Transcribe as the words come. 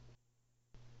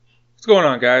What's going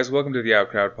on, guys? Welcome to the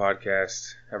Outcrowd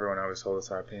Podcast. Everyone always told us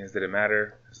our opinions didn't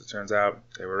matter. As it turns out,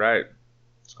 they were right.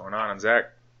 What's going on? I'm Zach.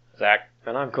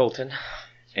 And I'm Colton.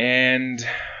 And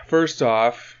first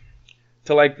off,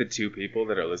 to the two people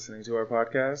that are listening to our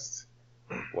podcast,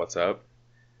 what's up?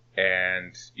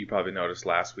 And you probably noticed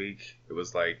last week, it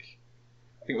was I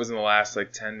think it was in the last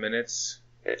 10 minutes,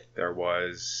 there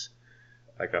was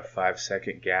a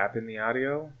 5-second gap in the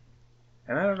audio.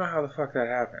 And I don't know how the fuck that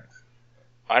happened.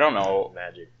 I don't know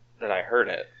magic that I heard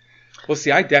it. Well,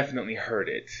 see, I definitely heard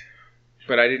it,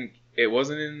 but I didn't. It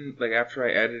wasn't in after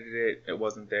I edited it, it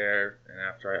wasn't there, and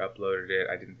after I uploaded it,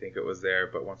 I didn't think it was there.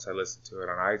 But once I listened to it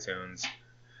on iTunes,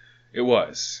 it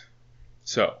was.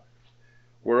 So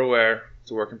we're aware.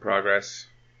 It's a work in progress.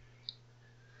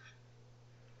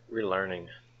 We're learning.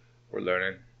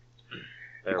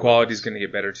 The quality's going to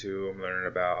get better too. I'm learning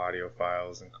about audio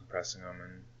files and compressing them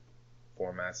and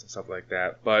formats and stuff like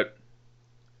that, but.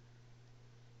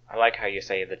 I like how you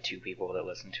say the two people that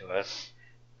listen to us.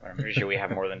 But I'm pretty sure we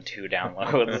have more than 2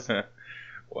 downloads.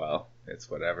 Well, it's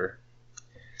whatever.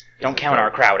 Don't count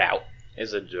our crowd out.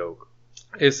 It's a joke.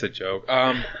 Did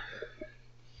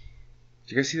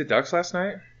you guys see the Ducks last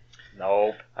night?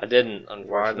 Nope. I didn't,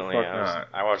 unfortunately. Why the fuck not?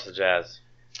 I watched the Jazz.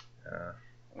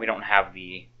 We don't have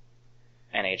the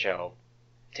NHL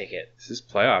ticket. This is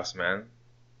playoffs, man.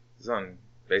 This is on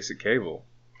basic cable.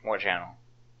 What channel?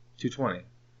 220.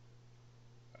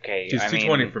 Okay, It's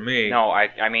 220 for me. No,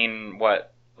 I mean,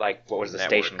 what was the Network.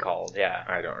 station called? Yeah.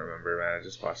 I don't remember, man. I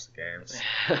just watched the games.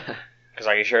 Because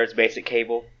are you sure it's basic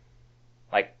cable?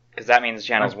 Because that means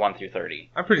channels 1 through 30.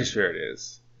 I'm pretty sure it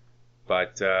is.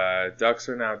 But Ducks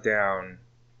are now down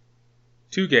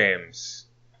 2 games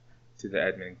to the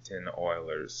Edmonton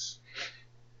Oilers.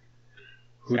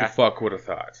 Who the fuck would have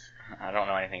thought? I don't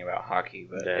know anything about hockey,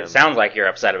 but Damn. it sounds like you're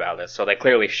upset about this, so they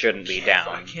clearly shouldn't be down.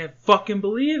 I can't fucking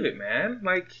believe it, man.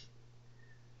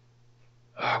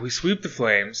 We sweep the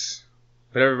Flames,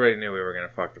 but everybody knew we were going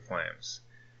to fuck the Flames.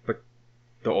 But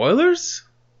the Oilers?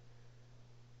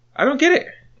 I don't get it.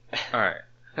 All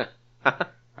right. I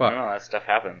don't know, that stuff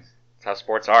happens. That's how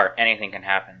sports are. Anything can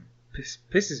happen.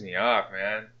 Pisses me off,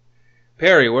 man.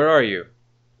 Perry, where are you?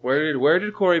 Where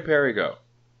did Corey Perry go?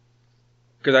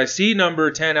 Because I see number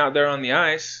 10 out there on the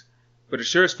ice, but it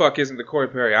sure as fuck isn't the Corey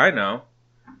Perry I know.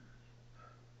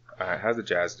 Alright, how's the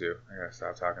Jazz do? I gotta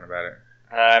stop talking about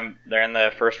it. They're in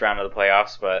the first round of the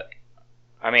playoffs, but,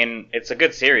 I mean, it's a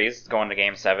good series going to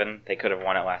Game 7. They could have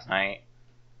won it last night.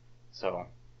 So,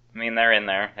 I mean, they're in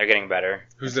there. They're getting better.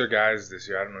 Who's their guys this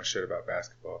year? I don't know shit about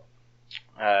basketball.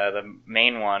 The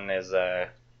main one is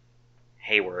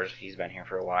Hayward. He's been here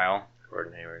for a while.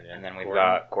 Gordon Hayward, yeah. And then we've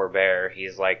got Corbett.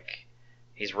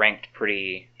 He's ranked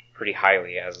pretty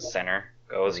highly as a center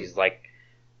goes.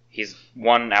 He's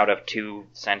 1 out of 2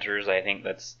 centers, I think,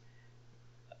 that's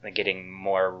getting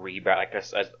more rebound,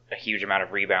 a huge amount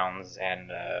of rebounds,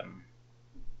 and I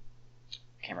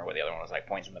can't remember what the other one was,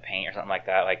 points in the paint or something like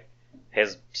that.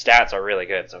 His stats are really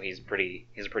good, so he's a pretty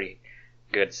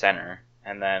good center.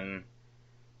 And then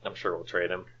I'm sure we'll trade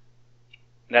him.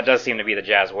 that does seem to be the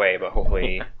Jazz way, but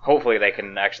hopefully they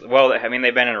can actually. Well, I mean,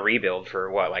 they've been in a rebuild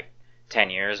for 10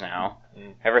 years now.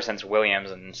 Ever since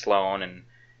Williams and Sloan and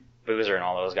Boozer and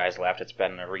all those guys left, it's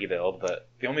been a rebuild. But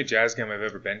the only Jazz game I've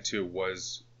ever been to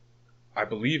was, I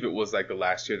believe it was the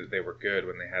last year that they were good,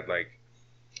 when they had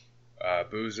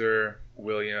Boozer,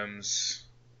 Williams,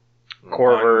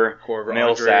 Korver,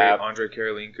 Millsap, Andre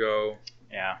Karolinko.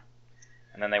 Yeah.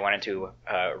 And then they went into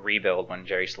a rebuild when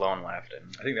Jerry Sloan left.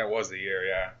 And I think that was the year,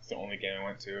 yeah. It's the only game I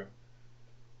went to.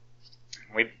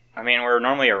 We're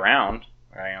normally around.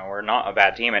 We're not a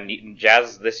bad team, and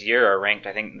Jazz this year are ranked.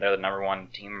 I think they're the number 1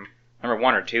 team, number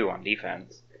 1 or 2 on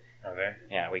defense. Are they?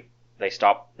 Yeah, they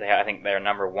stopped. I think they're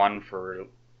number 1 for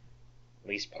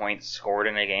least points scored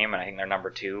in a game, and I think they're number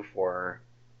 2 for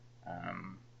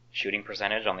shooting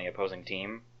percentage on the opposing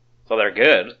team. So they're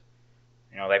good.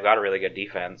 They've got a really good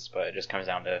defense, but it just comes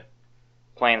down to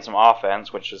playing some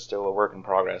offense, which is still a work in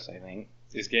progress, I think.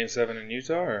 Is Game 7 in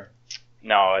Utah, or?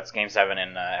 No, it's Game 7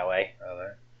 in L.A. LA.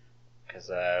 Because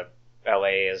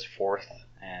L.A. is 4th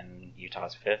and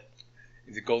Utah's 5th.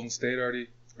 Did Golden State already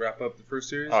wrap up the first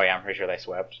series? Oh, yeah, I'm pretty sure they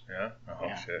swept. Yeah? Oh,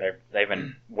 yeah, shit. They've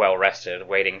been well rested,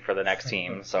 waiting for the next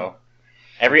team. So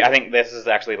I think this is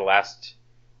actually the last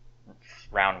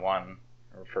round 1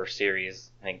 or first series.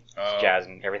 I think Jazz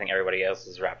and everybody else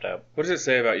is wrapped up. What does it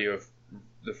say about you if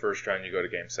the first round you go to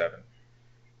Game 7?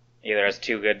 Either as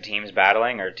 2 good teams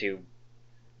battling or 2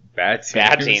 bad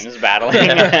teams battling.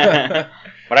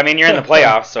 But I mean, you're in the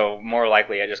playoffs, so more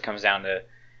likely it just comes down to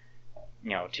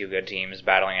 2 good teams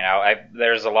battling it out.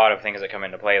 There's a lot of things that come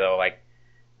into play though,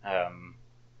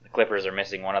 the Clippers are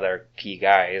missing one of their key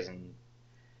guys, and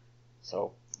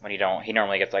so when he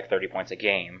normally gets like 30 points a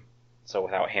game. So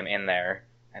without him in there,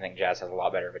 I think Jazz has a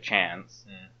lot better of a chance.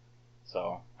 Mm.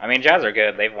 So I mean, Jazz are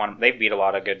good. They've beat a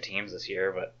lot of good teams this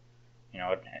year, but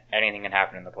anything can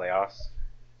happen in the playoffs.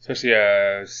 Especially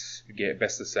get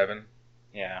best of 7.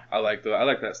 Yeah, I like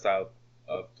that style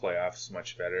of playoffs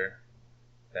much better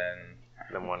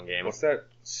than one game. What's that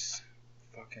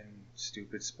fucking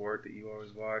stupid sport that you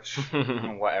always watch?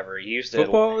 whatever. You used to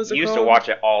Football, is it you used to called? watch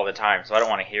it all the time, so I don't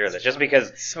want to hear this. Just because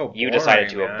It's so you boring, decided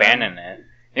to man. abandon it.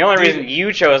 The only Dude. reason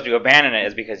you chose to abandon it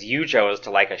is because you chose to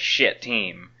like a shit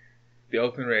team. The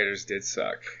Oakland Raiders did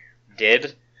suck.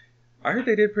 Did? I heard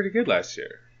they did pretty good last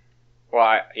year.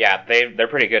 Well, yeah, they're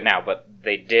pretty good now, but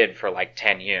they did for like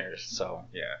 10 years, so.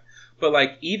 Yeah. But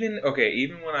like even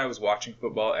when I was watching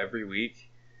football every week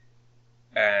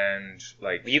and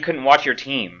like You couldn't watch your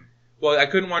team. well, I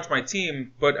couldn't watch my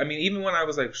team, but I mean even when I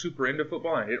was like super into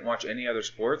football and I didn't watch any other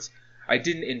sports, I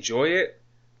didn't enjoy it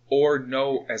or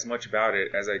know as much about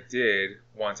it as I did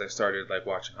once I started like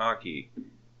watching hockey.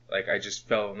 Like I just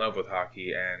fell in love with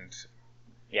hockey, and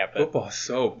Yeah, but football's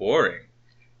so boring.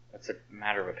 that's a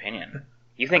matter of opinion.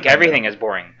 You think everything is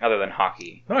boring other than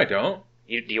hockey. No, I don't.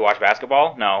 Do you watch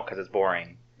basketball? No, because it's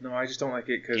boring. No, I just don't like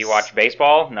it because Do you watch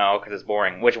baseball? No, because it's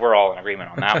boring, which we're all in agreement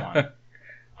on that one.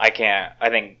 I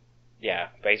think, yeah,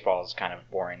 baseball is kind of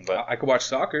boring, but I could watch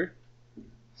soccer.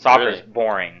 soccer's Really?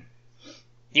 boring.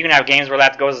 You can have games where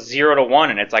that goes 0-1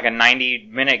 and it's like a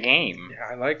 90-minute game. Yeah,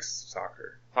 I like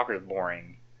soccer. Soccer's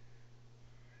boring.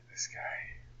 This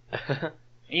guy.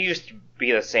 You used to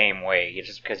be the same way.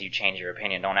 Just because you change your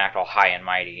opinion, don't act all high and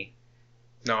mighty.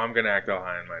 No, I'm gonna act all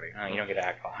high and mighty. No, you don't get to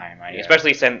act all high and mighty. Yeah.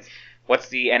 Especially since, what's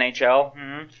the NHL?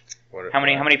 How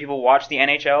many people watch the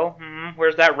NHL?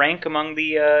 Where's that rank among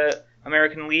the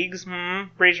American leagues?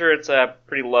 Pretty sure it's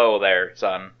pretty low there,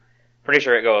 son. Pretty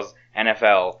sure it goes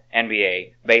NFL,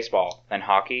 NBA, baseball, then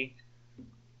hockey.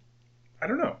 I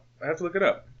don't know. I have to look it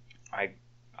up.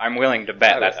 I'm willing to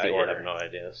bet that's the I order. have no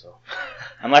idea. So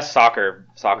Unless soccer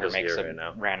just makes here a right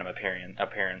now. random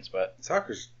appearance, but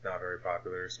Soccer's not very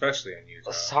popular, especially in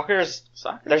Utah. soccer's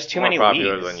soccer. there's too more many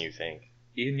popular leagues. than you think.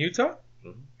 In Utah?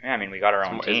 Yeah, I mean we got our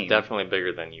own It's team. definitely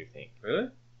bigger than you think. Really?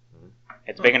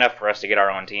 It's big enough for us to get our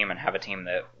own team and have a team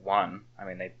that won. I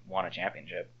mean they won a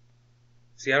championship.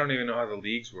 See, I don't even know how the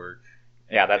leagues work.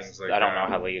 Yeah, Things like I don't that.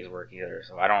 know how leagues work either,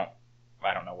 so I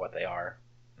don't know what they are.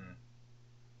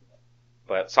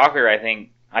 But soccer, I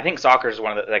think soccer is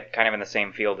one of the kind of in the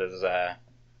same field as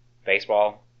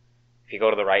baseball. If you go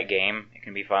to the right game, it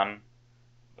can be fun.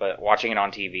 But watching it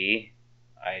on TV,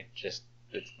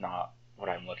 it's not what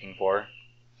I'm looking for.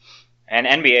 And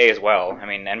NBA as well. I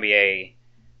mean, NBA,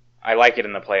 I like it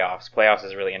in the playoffs. Playoffs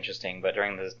is really interesting, but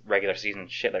during the regular season,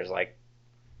 there's like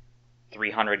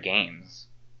 300 games.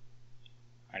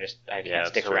 I can't that's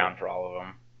stick true. around for all of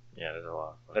them. Yeah, there's a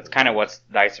lot. That's kind of what's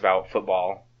nice about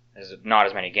football. Is not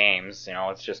as many games.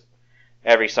 It's just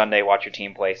every Sunday watch your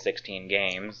team play 16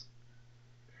 games.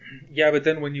 Yeah, but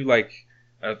then when you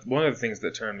one of the things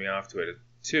that turned me off to it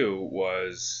too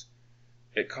was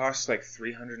it costs like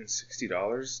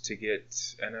 $360 to get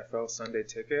NFL Sunday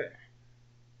ticket,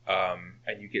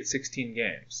 and you get 16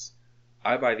 games.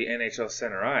 I buy the NHL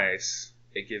Center Ice.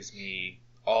 It gives me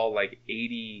all like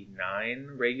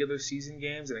 89 regular season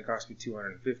games, and it costs me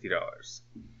 $250.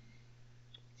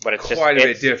 But it's Quite a bit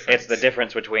it's different. the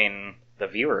difference between the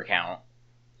viewer count.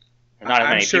 There's not as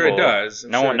I'm many sure people. it does.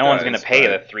 No one's going to pay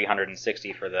the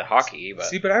 $360 for the hockey. But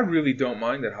See, but I really don't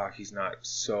mind that hockey's not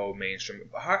so mainstream.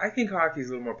 I think hockey's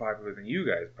a little more popular than you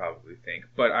guys probably think,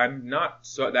 but I'm not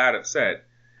that upset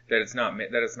that it's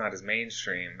not as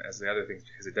mainstream as the other things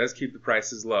because it does keep the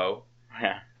prices low.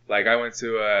 yeah, Like I went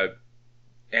to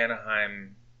a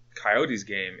Anaheim Coyotes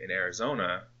game in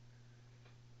Arizona,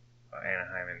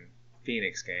 Anaheim and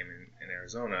Phoenix game in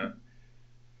Arizona,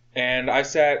 and I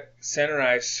sat center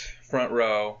ice front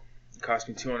row. It cost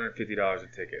me $250 a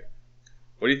ticket.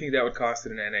 What do you think that would cost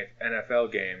at an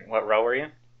NFL game? what row were you?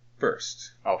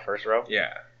 First, Oh, first row.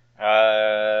 yeah.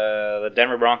 The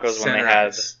Denver Broncos when Center they had.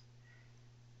 ice.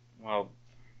 Well,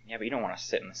 yeah, but you don't want to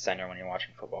sit in the center when you're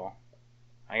watching football.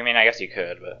 I mean, I guess you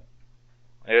could, but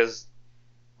it was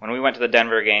when we went to the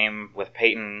Denver game with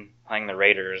Peyton playing the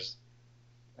Raiders.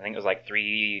 I think it was like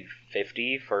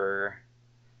 $350 for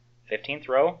 15th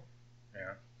row.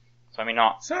 Yeah. So I mean,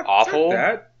 not It's not awful, It's not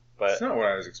that. but It's not what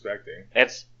I was expecting.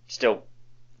 it's still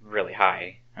really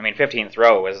high. I mean, 15th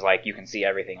row is like you can see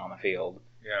everything on the field,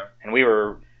 Yeah. and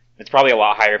it's probably a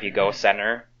lot higher if you go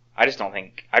center. I just don't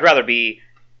think I'd rather be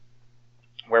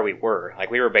where we were.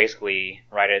 Like we were basically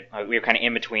we were kind of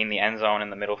in between the end zone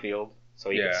and the middle field. so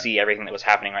you Yeah. could see everything that was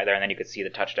happening right there, and then you could see the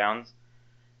touchdowns.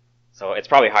 So it's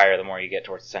probably higher the more you get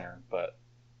towards the center, but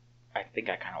I think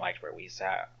I kind of liked where we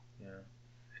sat. Yeah.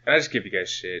 And I just give you guys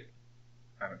shit.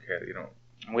 I don't care that you don't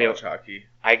watch hockey.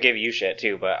 I give you shit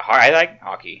too, but I like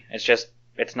hockey. It's just,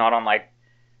 it's not on like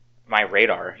my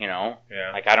radar, you know?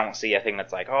 Yeah. Like I don't see a thing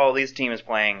that's like, oh, this team is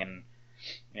playing, and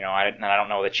you know, I don't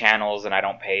know the channels, and I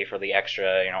don't pay for the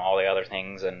extra, you know, all the other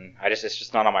things, and it's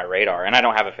just not on my radar, and I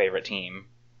don't have a favorite team.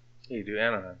 You do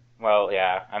Anaheim. Well,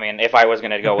 yeah. I mean, if I was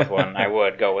going to go with one, I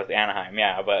would go with Anaheim,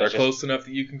 yeah. But they're close enough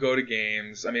that you can go to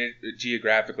games. I mean,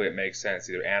 geographically it makes sense.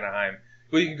 Either Anaheim,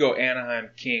 well, you can go Anaheim,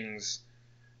 Kings,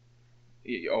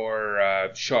 or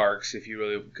Sharks if you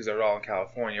really, because they're all in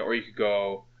California, or you could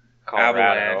go Colorado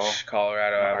Avalanche,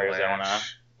 Arizona,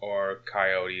 or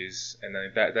Coyotes, and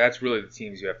then that's really the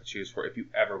teams you have to choose for if you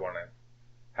ever want to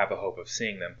have a hope of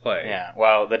seeing them play. Yeah.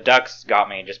 Well, the Ducks got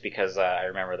me just because I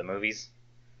remember the movies.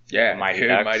 Yeah, Mighty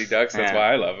Ducks. That's yeah.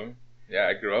 why I love them. Yeah,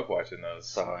 I grew up watching those.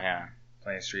 So yeah,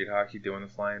 playing street hockey, doing the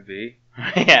flying V.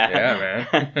 Yeah, yeah,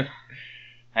 man.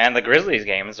 And the Grizzlies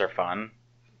games are fun.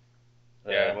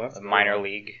 The minor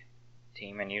league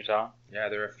team in Utah. Yeah,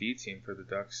 they're a feed team for the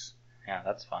Ducks. Yeah,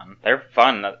 that's fun. They're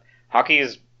fun. Hockey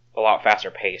is a lot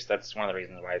faster paced. That's one of the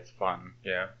reasons why it's fun.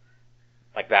 Yeah.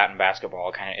 Like that and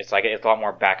basketball, it's a lot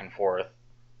more back and forth.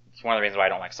 It's one of the reasons why I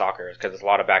don't like soccer, is because it's a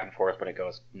lot of back and forth, but it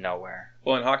goes nowhere.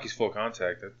 Well, and hockey's full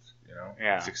contact. That's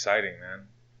yeah. It's exciting, man.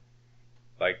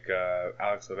 Like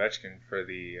Alex Ovechkin for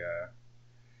the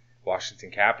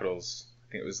Washington Capitals.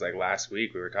 I think it was like last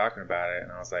week we were talking about it,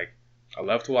 and I was like, I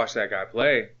love to watch that guy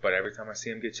play, but every time I see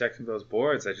him get checked from those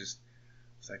boards, I just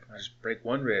break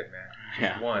one rib, man,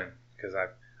 just one, because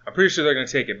I'm pretty sure they're gonna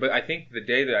take it. But I think the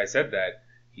day that I said that,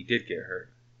 he did get hurt.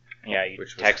 Yeah, you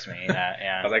text me that.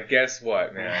 Yeah. I was like, guess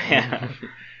what, man? Yeah.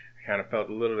 I kind of felt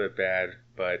a little bit bad,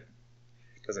 but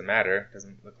it doesn't matter. It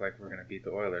doesn't look like we're going to beat the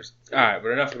Oilers. All right, but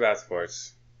enough about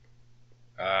sports.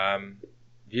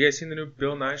 You guys seen the new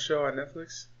Bill Nye show on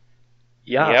Netflix?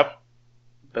 Yeah. Yep.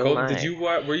 Bill Nye. Did you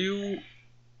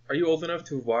are you old enough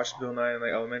to have watched Bill Nye in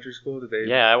like elementary school? Did they?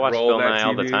 Yeah, I watched roll Bill that Nye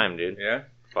all the TV? time, dude. Yeah.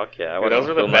 Fuck yeah. Dude, those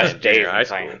are the best days in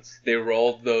science. They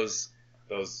rolled those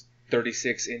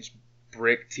 36-inch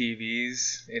brick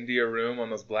TVs into your room on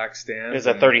those black stands. It's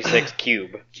a 36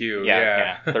 cube.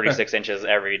 Yeah. 36 inches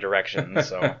every direction.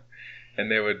 So. And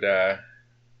they would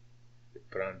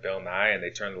put on Bill Nye, and they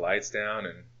turned the lights down,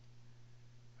 and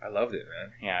I loved it,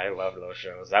 man. Yeah, I loved those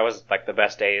shows. That was like the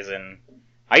best days. And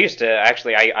I used to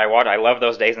actually, I loved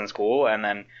those days in school. And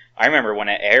then I remember when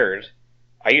it aired,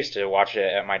 I used to watch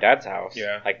it at my dad's house.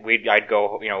 Yeah. Like I'd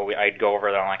go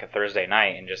over there on like a Thursday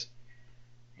night and just.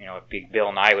 You know,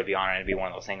 Bill Nye would be on, and it'd be one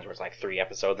of those things where it's like 3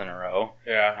 episodes in a row.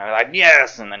 Yeah. And I'd be like,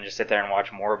 yes! And then just sit there and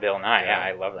watch more Bill Nye. Yeah.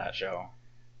 Yeah, I love that show.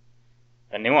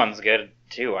 The new one's good,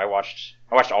 too. I watched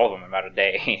all of them in about a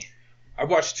day. I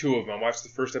watched 2 of them. I watched the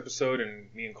first episode,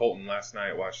 and me and Colton last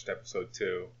night watched episode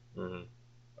 2.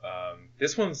 Mm-hmm.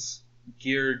 This one's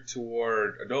geared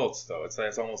toward adults, though. It's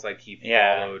almost like he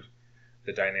followed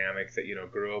the dynamic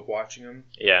that, grew up watching him.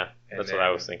 Yeah, And that's then, what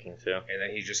I was thinking, too. And then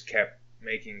he just kept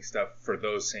making stuff for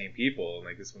those same people, and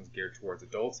like this one's geared towards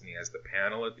adults, and he has the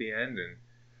panel at the end, and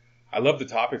I love the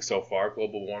topic so far.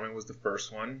 Global warming was the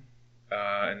first one,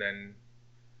 and then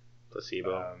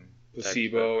Placebo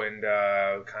and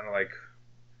kind of like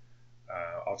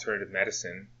alternative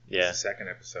medicine was the second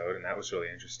episode, and that was really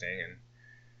interesting, and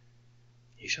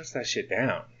he shuts that shit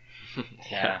down.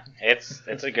 Yeah, it's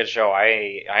a good show.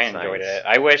 I enjoyed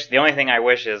it. The only thing I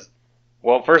wish is,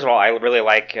 well, first of all, I really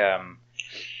like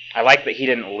I like that he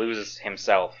didn't lose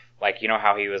himself. Like, you know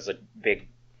how he was a big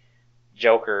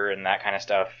joker and that kind of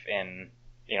stuff in,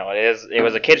 it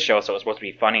was a kid's show, so it was supposed to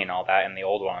be funny and all that in the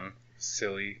old one.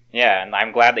 Silly. Yeah, and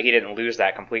I'm glad that he didn't lose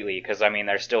that completely, because, I mean,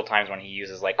 there's still times when he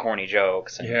uses, like, corny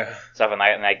jokes and stuff,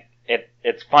 and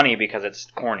it's funny because it's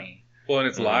corny. Well, and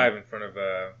it's live in front of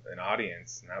an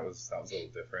audience, and that was a little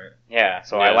different. Yeah,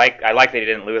 so I like that he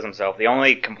didn't lose himself. The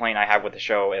only complaint I have with the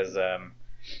show is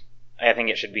I think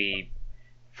it should be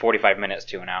 45 minutes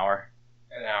to an hour.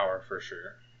 An hour for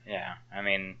sure. Yeah, I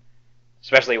mean,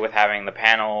 especially with having the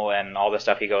panel and all the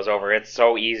stuff he goes over, it's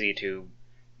so easy to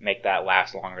make that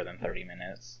last longer than 30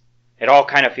 minutes. It all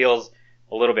kind of feels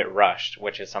a little bit rushed,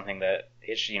 which is something that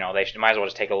they might as well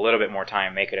just take a little bit more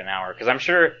time, make it an hour, because I'm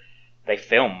sure they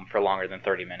film for longer than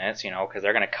 30 minutes, because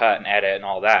they're going to cut and edit and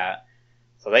all that.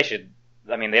 So they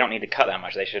don't need to cut that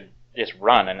much. They should just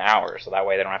run an hour, so that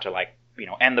way they don't have to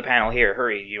end the panel here.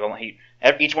 Hurry!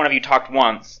 Each one of you talked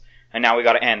once, and now we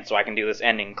got to end, so I can do this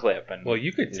ending clip. And well,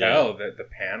 you could tell that the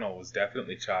panel was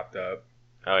definitely chopped up.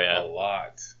 Oh yeah, a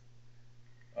lot.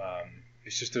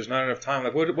 It's just there's not enough time.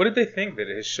 Like, what did they think? That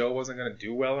his show wasn't going to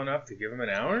do well enough to give him an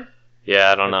hour?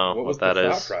 Yeah, I don't know What was that the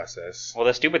is. thought process? Well,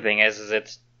 the stupid thing is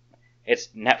it's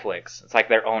Netflix. It's like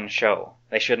their own show.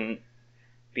 They shouldn't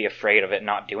be afraid of it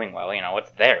not doing well. You know, it's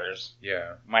theirs.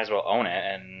 Yeah. Might as well own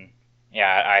it. And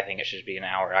yeah, I think it should be an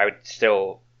hour. I would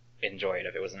still enjoy it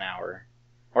if it was an hour.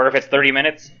 Or if it's 30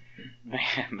 minutes,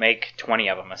 make 20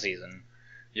 of them a season,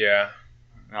 Yeah.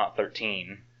 not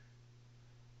 13.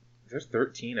 There's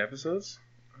 13 episodes?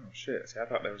 Oh, shit. See, I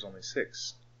thought there was only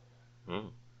 6. Mm.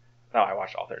 No, I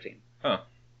watched all 13. Huh.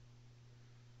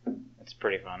 It's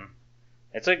pretty fun.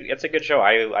 It's a good show.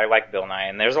 I like Bill Nye,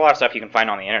 and there's a lot of stuff you can find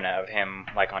on the internet of him,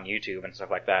 like on YouTube and stuff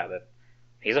like that. That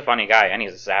he's a funny guy and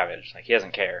he's a savage. Like he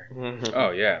doesn't care.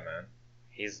 Oh, yeah, man.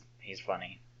 He's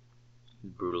funny.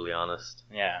 Brutally honest.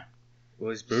 Yeah. Well,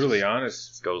 he's brutally honest.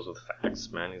 Just goes with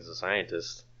facts, man. He's a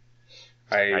scientist.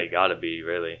 I You gotta be,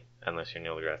 really. Unless you're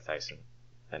Neil deGrasse Tyson.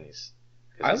 Then he's...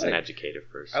 Because he's an educated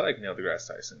person. I like Neil deGrasse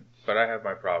Tyson, but I have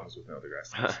my problems with Neil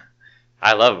deGrasse Tyson.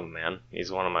 I love him, man.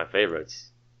 He's one of my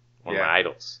favorites. One of my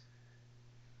idols.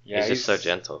 Yeah, he's just so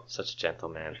gentle. Such a gentle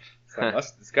man.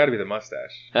 It's got to be the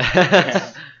mustache.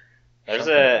 There's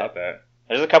Something about that.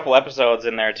 a couple episodes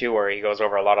in there too where he goes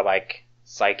over a lot of like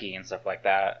psyche and stuff like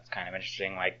that. It's kind of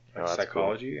interesting, like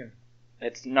psychology. Cool.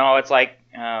 It's like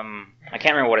I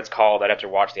can't remember what it's called. I'd have to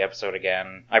watch the episode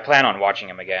again. I plan on watching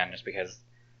him again just because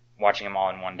watching them all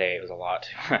in one day, it was a lot.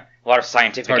 A lot of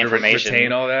scientific it's hard information. To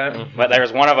retain all that. But there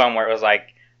was one of them where it was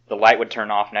like the light would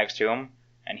turn off next to him,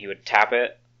 and he would tap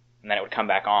it, and then it would come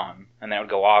back on, and then it would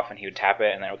go off, and he would tap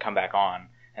it, and then it would come back on,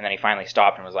 and then he finally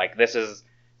stopped and was like, "This is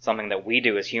something that we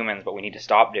do as humans, but we need to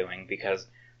stop doing because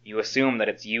you assume that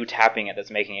it's you tapping it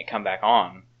that's making it come back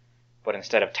on, but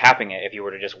instead of tapping it, if you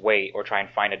were to just wait or try and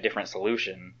find a different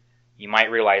solution, you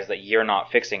might realize that you're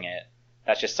not fixing it.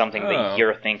 That's just something that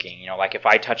you're thinking. You know, like if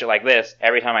I touch it like this,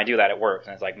 every time I do that, it works.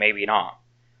 And it's like, maybe not.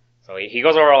 So he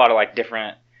goes over a lot of like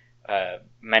different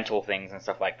mental things and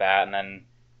stuff like that. And then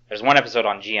there's one episode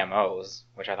on GMOs,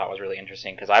 which I thought was really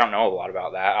interesting because I don't know a lot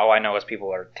about that. All I know is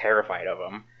people are terrified of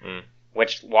them.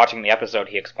 Which, watching the episode,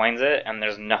 he explains it, and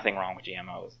there's nothing wrong with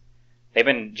GMOs. They've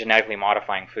been genetically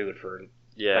modifying food for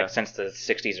like since the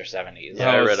 60s or 70s.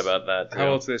 Yeah, I read about that too. How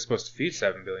else are they supposed to feed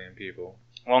 7 billion people?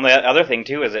 Well, and the other thing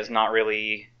too is it's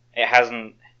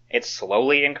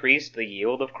slowly increased the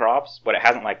yield of crops, but it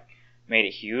hasn't like made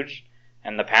it huge.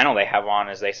 And the panel they have on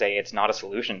is they say it's not a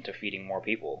solution to feeding more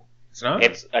people. It's not?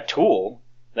 It's a tool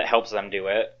that helps them do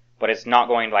it, but it's not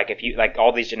going to, like, if you, like,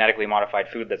 all these genetically modified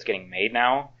food that's getting made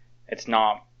now, it's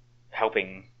not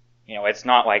helping, you know, it's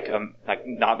not like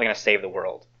not going to save the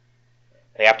world.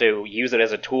 They have to use it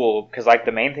as a tool, because, like,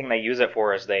 the main thing they use it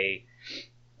for is they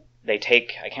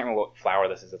take, I can't remember what flower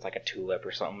this is, it's like a tulip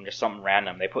or something, just something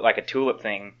random. They put like a tulip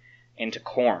thing into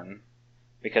corn,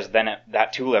 because then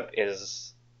that tulip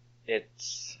it's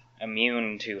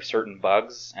immune to certain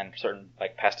bugs and certain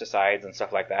like pesticides and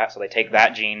stuff like that. So they take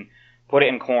that gene, put it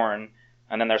in corn,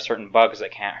 and then there's certain bugs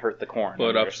that can't hurt the corn. Well,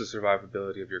 it ups the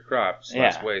survivability of your crops,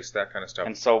 less waste, that kind of stuff.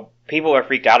 And so people are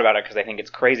freaked out about it because they think it's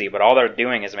crazy, but all they're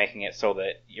doing is making it so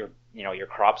that your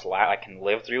crops can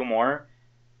live through more.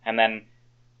 And then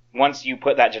once you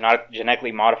put that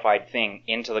genetically modified thing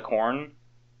into the corn,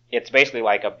 it's basically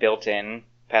like a built-in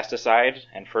pesticide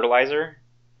and fertilizer.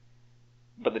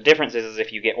 But the difference is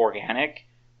if you get organic,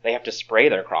 they have to spray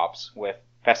their crops with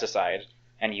pesticide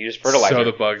and use fertilizer. So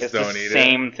the bugs it's don't the eat it.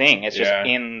 Same thing. It's just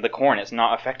in the corn. It's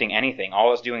not affecting anything.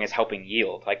 All it's doing is helping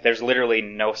yield. Like, there's literally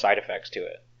no side effects to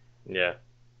it. Yeah.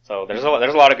 So there's a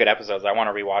lot of good episodes. I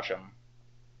want to rewatch them.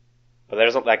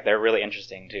 But they're really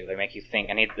interesting too. They make you think,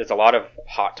 and there's a lot of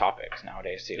hot topics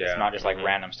nowadays too. Yeah. It's not just like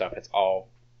random stuff. It's all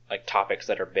like topics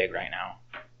that are big right now,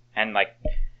 and like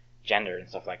gender and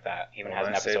stuff like that. Even has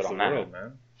an episode on that. World,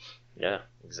 man. Yeah,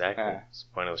 exactly. That's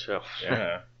the point of the show.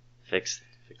 Yeah. Fix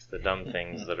the dumb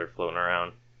things that are floating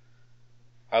around.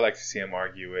 I like to see him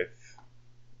argue with,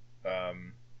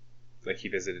 like he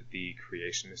visited the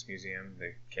Creationist Museum,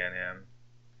 the Can-Am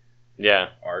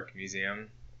Ark Museum.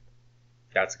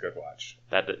 That's a good watch.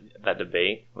 That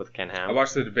debate with Ken Ham? I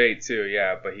watched the debate too,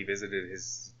 yeah, but he visited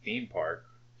his theme park.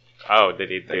 Oh, did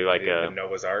he do the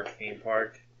Noah's Ark theme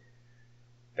park?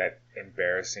 That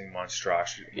embarrassing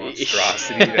monstrosity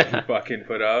that he fucking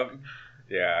put up.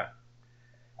 Yeah.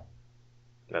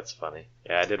 That's funny.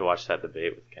 Yeah, I did watch that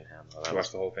debate with Ken Ham. Did you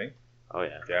watch the whole thing? Oh,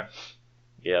 yeah. Yeah?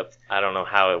 Yep. I don't know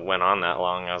how it went on that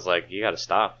long. I was like, you gotta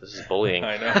stop. This is bullying.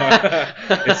 I know.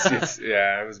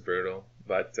 It was brutal.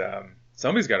 But,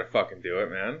 somebody's gotta fucking do it,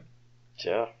 man.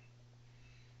 Yeah.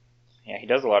 Yeah, he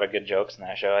does a lot of good jokes in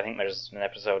that show. I think there's an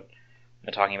episode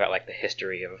talking about, like, the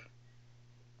history of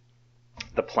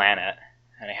the planet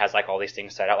and it has like all these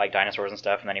things set out like dinosaurs and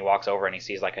stuff, and then he walks over and he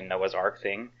sees like a Noah's Ark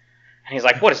thing, and he's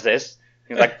like, "What is this?"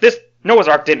 He's like, "This Noah's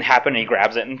Ark didn't happen," and he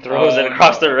grabs it and throws it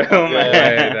across the room.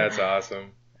 Hey, that's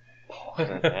awesome.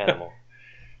 An animal.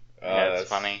 Yeah, it's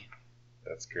funny.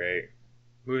 That's great.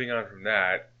 Moving on from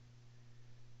that,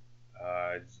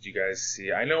 did you guys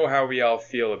see? I know how we all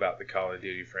feel about the Call of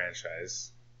Duty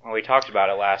franchise. Well, we talked about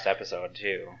it last episode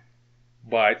too.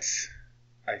 But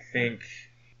I think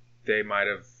they might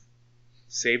have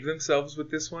saved themselves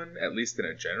with this one, at least in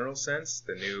a general sense.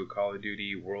 The new Call of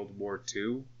Duty World War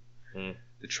II,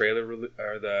 the trailer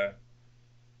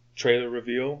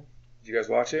reveal. Did you guys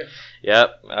watch it?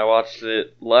 Yep, I watched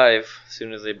it live as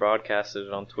soon as they broadcasted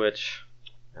it on Twitch.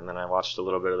 And then I watched a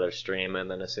little bit of their stream, and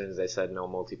then as soon as they said no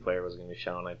multiplayer was going to be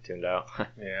shown, I tuned out.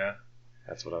 Yeah.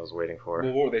 That's what I was waiting for.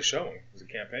 Well, what were they showing? Was it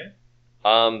campaign?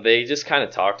 They just kind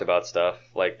of talked about stuff.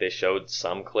 Like, they showed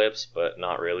some clips, but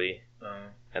not really.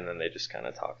 And then they just kind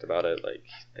of talked about it. Like,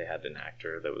 they had an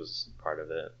actor that was part of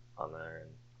it on there.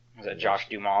 Was it Josh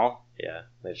Duhamel? Yeah,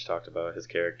 they just talked about his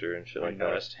character and shit like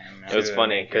that. Him, it was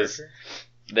funny, because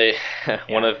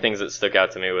one of the things that stuck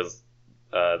out to me was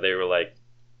they were like,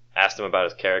 asked him about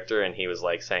his character, and he was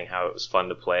like saying how it was fun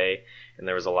to play, and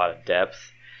there was a lot of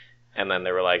depth. And then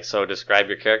they were like, "So describe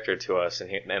your character to us."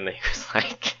 And he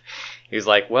was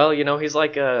like, "Well, you know, he's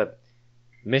like a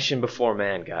mission before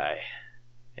man guy,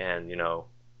 and you know,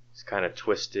 he's kind of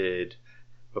twisted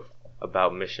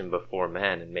about mission before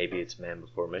man, and maybe it's man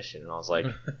before mission." And I was like,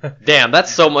 "Damn,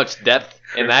 that's so much depth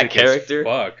in that character."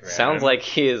 Fuck, man. Sounds like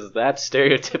he is that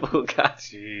stereotypical guy.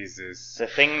 Jesus. The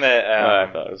thing that I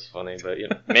thought it was funny, but you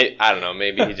know, I don't know,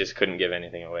 maybe he just couldn't give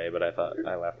anything away. But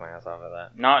I laughed my ass off at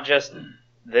that. Not just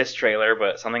this trailer,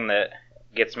 but something that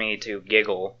gets me to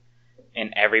giggle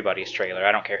in everybody's trailer.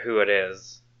 I don't care who it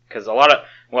is, because a lot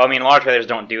of trailers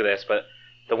don't do this, but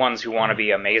the ones who want to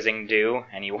be amazing do.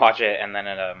 And you watch it, and then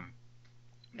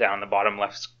down the bottom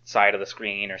left side of the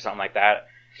screen or something like that,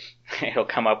 it'll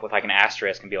come up with like an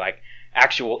asterisk and be like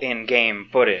actual in-game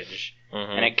footage.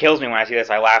 And it kills me when I see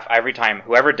this. I laugh every time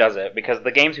whoever does it, because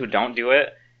the games who don't do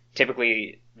it,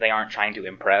 typically they aren't trying to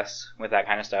impress with that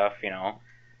kind of stuff, you know.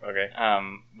 Okay.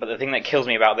 But the thing that kills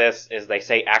me about this is they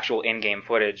say actual in-game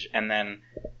footage, and then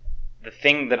the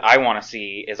thing that I want to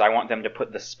see is I want them to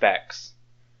put the specs.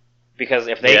 Because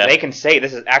if they can say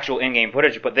this is actual in-game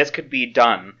footage, but this could be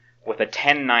done with a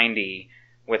 1090,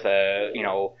 with a, you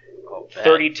know,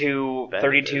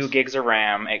 32 gigs of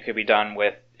RAM. It could be done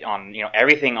with, on, you know,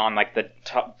 everything on like the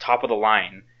top of the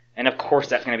line. And of course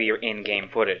that's going to be your in-game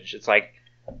footage. It's like,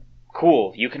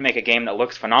 cool, you can make a game that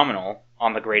looks phenomenal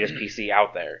on the greatest PC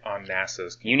out there. On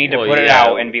NASA's. You need to put it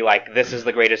out and be like, this is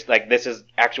the greatest, like, this is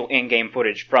actual in-game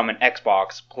footage from an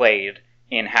Xbox played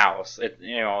in-house. I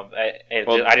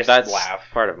just that's laugh.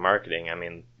 Part of marketing. I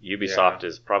mean, Ubisoft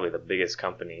is probably the biggest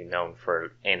company known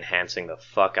for enhancing the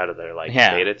fuck out of their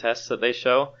beta tests that they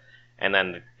show. And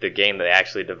then the game that they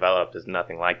actually developed is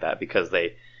nothing like that, because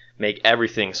they make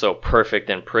everything so perfect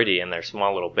and pretty in their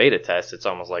small little beta test. It's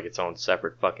almost like its own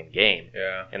separate fucking game.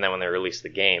 Yeah. And then when they release the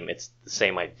game, it's the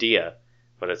same idea,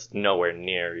 but it's nowhere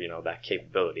near, you know, that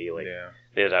capability. Like,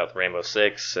 they did that with Rainbow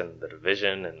Six and The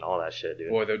Division and all that shit, dude.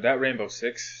 Boy, that Rainbow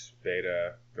Six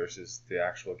beta versus the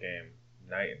actual game,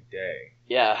 night and day.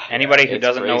 Yeah. Anybody who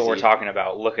doesn't know what we're talking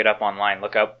about, look it up online.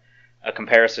 Look up a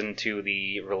comparison to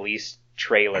the release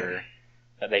trailer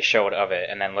that they showed of it,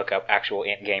 and then look up actual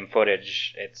in-game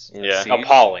footage. It's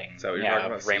appalling. Is that what you're talking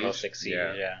about? Rainbow Six Siege,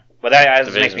 yeah. But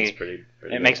that makes me pretty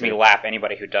makes me laugh,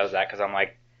 anybody who does that, because I'm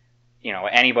like, you know,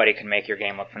 anybody can make your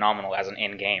game look phenomenal as an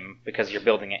in-game, because you're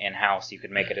building it in-house. You could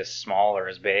make it as small or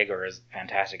as big or as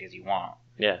fantastic as you want.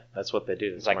 Yeah, that's what they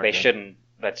do. It's like they shouldn't.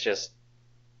 That's just,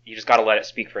 you just got to let it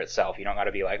speak for itself. You don't got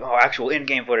to be like, oh, actual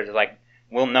in-game footage. It's like,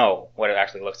 we'll know what it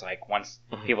actually looks like once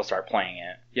people start playing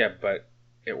it. Yeah, but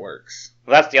it works.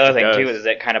 Well, that's the other thing too, is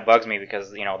it kind of bugs me,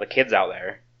 because, you know, the kids out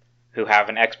there who have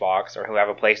an Xbox or who have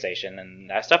a PlayStation, and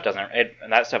that stuff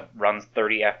runs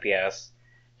 30 FPS,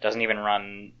 doesn't even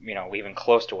run, you know, even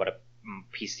close to what a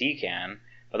PC can.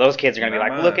 But those kids are going to be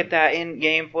like, look at that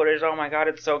in-game footage, oh my god,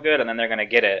 it's so good, and then they're going to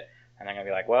get it, and they're going to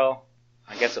be like, well,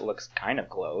 I guess it looks kind of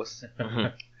close.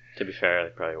 To be fair, they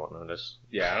probably won't notice.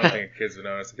 Yeah, I don't think kids would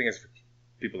notice. I think it's for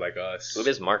people like us. It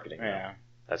is marketing. Yeah.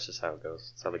 That's just how it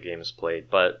goes. That's how the game is played.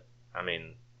 But, I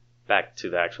mean, back to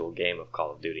the actual game of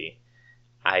Call of Duty,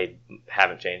 I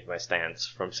haven't changed my stance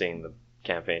from seeing the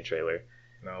campaign trailer.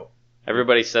 No.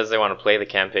 Everybody says they want to play the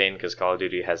campaign because Call of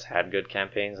Duty has had good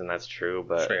campaigns, and that's true,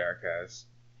 but... Treyarch has.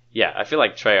 Yeah, I feel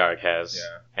like Treyarch has.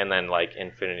 Yeah. And then, like,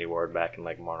 Infinity Ward back in,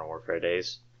 like, Modern Warfare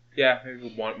days. Yeah,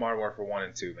 maybe Modern Warfare 1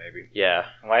 and 2, maybe. Yeah.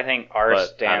 Well, I think our But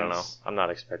stance... I don't know. I'm not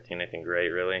expecting anything great,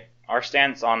 really. Our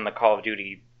stance on the Call of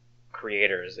Duty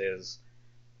creators is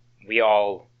we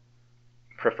all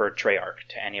prefer Treyarch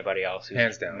to anybody else who's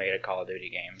Hands down. made a Call of Duty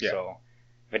game. Yeah. So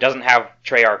if it doesn't have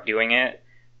Treyarch doing it,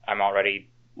 I'm already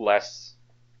less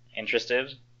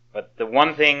interested. But the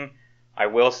one thing I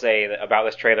will say about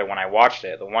this trailer when I watched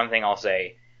it, the one thing I'll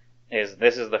say is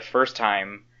this is the first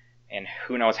time in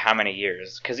who knows how many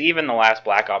years, because even the last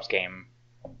Black Ops game,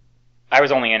 I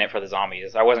was only in it for the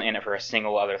zombies. I wasn't in it for a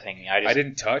single other thing. I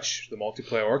didn't touch the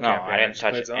multiplayer or no, campaign. I didn't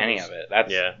touch any of it.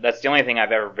 That's the only thing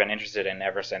I've ever been interested in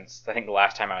ever since. I think the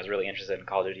last time I was really interested in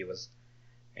Call of Duty was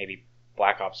maybe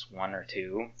Black Ops 1 or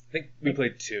 2. I think we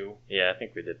played 2. Yeah, I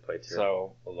think we did play 2.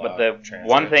 So, but the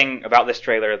one thing about this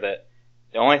trailer that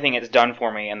the only thing it's done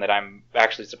for me and that I'm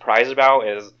actually surprised about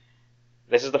is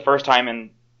this is the first time in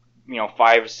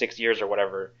 5-6 years or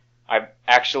whatever I'm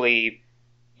actually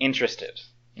interested.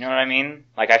 You know what I mean?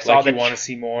 Like I saw you want to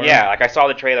see more. Yeah, like I saw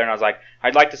the trailer and I was like,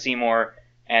 I'd like to see more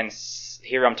and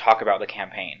hear them talk about the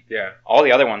campaign. Yeah. All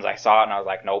the other ones I saw it and I was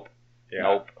like, nope. Yeah.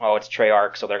 Nope. Oh, it's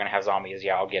Treyarch, so they're gonna have zombies.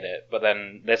 Yeah, I'll get it. But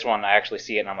then this one, I actually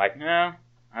see it and I'm like, nah,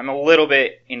 I'm a little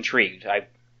bit intrigued. I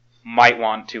might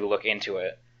want to look into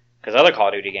it because other Call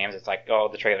of Duty games, it's like, oh,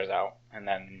 the trailer's out, and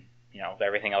then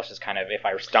everything else is kind of, if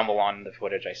I stumble on the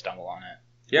footage, I stumble on it.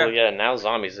 Yeah. Well, yeah. Now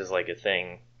zombies is like a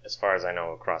thing, as far as I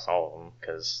know, across all of them,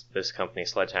 because this company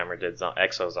Sledgehammer did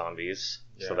exo zombies,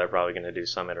 so they're probably going to do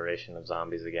some iteration of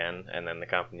zombies again, and then the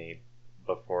company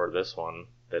before this one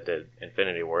that did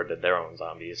Infinity Ward did their own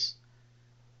zombies.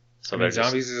 So they're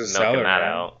zombies just is a milking seller, that man.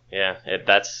 out. Yeah,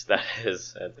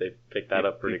 they picked that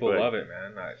up pretty quick. People love it,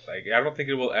 man. I don't think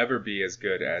it will ever be as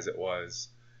good as it was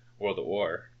World at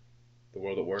War. The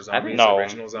World at War zombies, no. the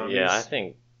original zombies. Yeah, I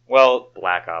think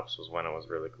Black Ops was when it was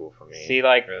really cool for me. See,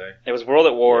 like, Really? it was World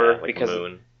at War like because...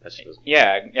 Moon. That shit was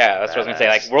Yeah, that's what I was going to say.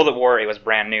 badass. Like, World at War, it was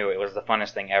brand new. It was the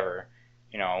funnest thing ever,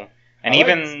 And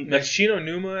even... like Shino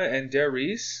Numa and Dare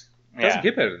Reese. Doesn't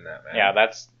get better than that, man. Yeah,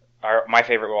 that's... my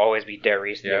favorite will always be Dare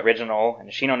Reese, the original. And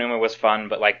Shino Numa was fun,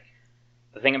 but, like,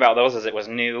 the thing about those is it was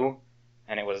new,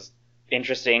 and it was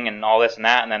interesting, and all this and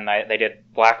that. And then they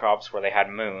did Black Ops, where they had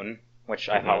Moon, which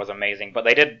I thought was amazing. But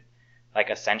they did, like,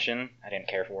 Ascension. I didn't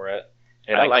care for it.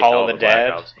 They I did, liked Call all of the the Black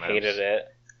Dead. Ops maps. Hated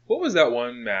it. What was that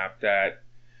one map that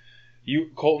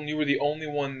Colton, you were the only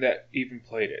one that even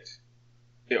played it?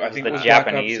 I think it was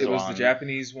Japanese Black Ops. It was one. the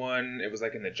Japanese one. It was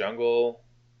like in the jungle.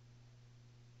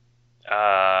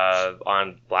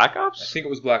 On Black Ops? I think it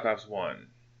was Black Ops 1.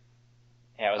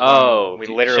 Yeah, it was we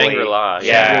literally... Shangri-La.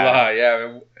 Shangri-La,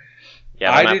 yeah.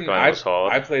 Yeah, the map going was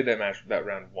hard. I played that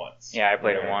round once. Yeah, I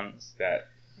played it once. That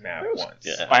map once.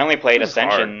 Yeah. I only played It was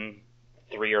Ascension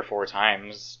 3 or 4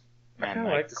 times. I And kind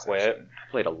of I liked quit. Ascension.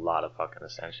 I played a lot of fucking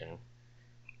Ascension.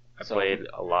 I So- played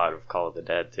a lot of Call of the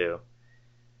Dead, too.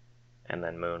 And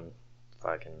then Moon.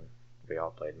 We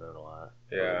all played Moon a lot.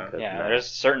 Yeah. Good Yeah, map. there's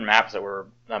certain maps that were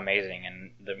amazing,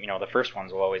 and the first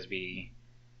ones will always be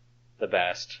the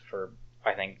best for,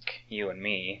 I think, you and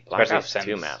me. Black Especially Ops since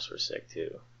 2 maps were sick,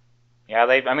 too. Yeah,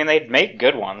 they'd make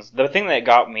good ones. The thing that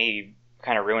got me,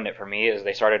 kind of ruined it for me, is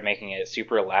they started making it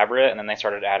super elaborate, and then they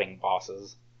started adding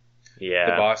bosses.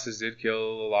 Yeah. The bosses did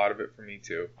kill a lot of it for me,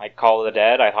 too. Like Call of the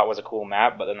Dead, I thought was a cool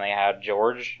map, but then they had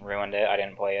George, ruined it, I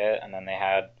didn't play it, and then they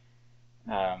had,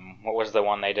 what was the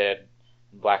one they did?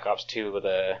 Black Ops 2 with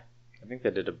I think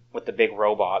they did with the big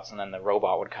robots, and then the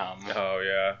robot would come. Oh,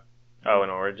 yeah. in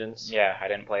Origins? Yeah, I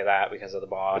didn't play that because of the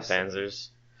boss. The Panzers.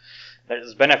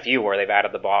 There's been a few where they've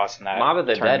added the boss, and that Mob of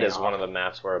the turned Dead me is off. one of the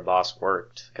maps where a boss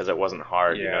worked, because it wasn't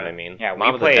hard, you know Yeah. what I mean? Yeah, we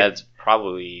Mob of the played- Dead's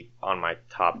probably on my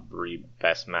top 3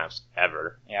 best maps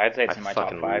ever. Yeah, I'd say it's I in my top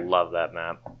fucking 5. love that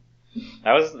map.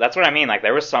 That's what I mean. Like,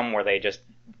 there was some where they just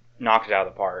knocked it out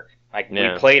of the park. Like,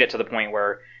 Yeah. we played it to the point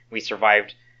where we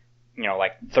survived,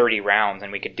 like 30 rounds,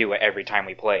 and we could do it every time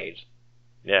we played.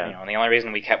 Yeah. And the only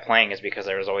reason we kept playing is because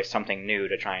there was always something new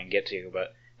to try and get to.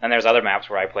 But then there's other maps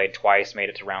where I played twice, made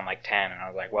it to round like 10, and I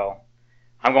was like, well,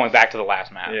 I'm going back to the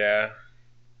last map. Yeah.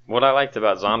 What I liked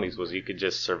about zombies was you could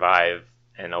just survive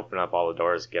and open up all the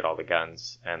doors, get all the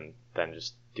guns, and then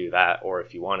just do that. Or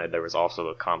if you wanted, there was also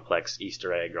a complex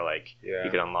Easter egg, or Yeah. you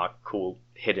could unlock cool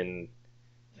hidden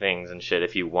things and shit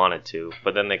if you wanted to.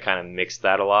 But then they kind of mixed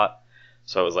that a lot.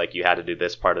 So it was like you had to do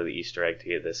this part of the Easter egg to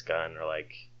get this gun, or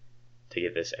to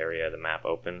get this area of the map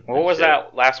open. What was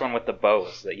that last one with the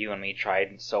bows that you and me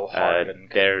tried so hard?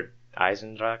 They're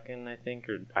Eisendrachen, I think,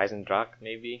 or Eisendrach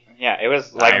maybe. Yeah, it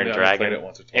was like Iron I Dragon. played it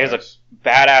once or it was twice. a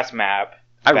badass map.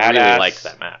 I really Badass- liked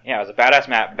that map. Yeah, it was a badass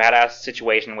map, badass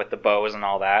situation with the bows and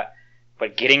all that.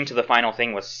 But getting to the final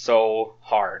thing was so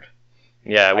hard.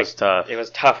 Yeah, it was tough. It was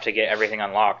tough to get everything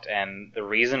unlocked, and the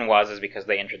reason is because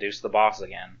they introduced the boss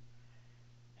again.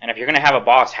 And if you're gonna have a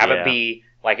boss, have it be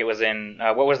like it was in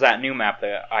what was that new map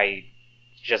that I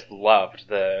just loved,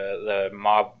 the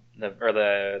mob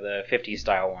the 50s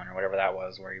style one or whatever that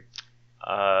was, where you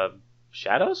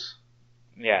Shadows?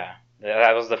 Yeah,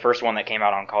 that was the first one that came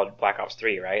out on called Black Ops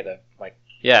 3, right?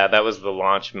 Yeah, that was the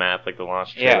launch map, like the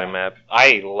launch trailer map.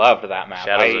 I loved that map.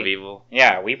 Shadows of Evil.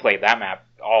 Yeah, we played that map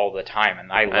all the time,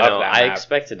 and I loved that map. I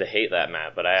expected to hate that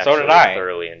map, but I actually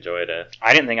thoroughly enjoyed it.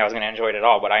 I didn't think I was going to enjoy it at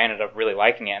all, but I ended up really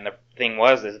liking it. And the thing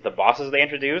is the bosses they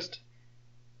introduced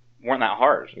weren't that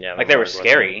hard. Yeah, like they were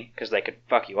scary because they could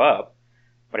fuck you up,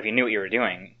 but if you knew what you were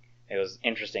doing, it was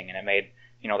interesting, and it made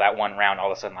that one round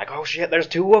all of a sudden like, oh shit, there's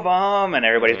 2 of them, and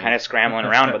everybody's kind of scrambling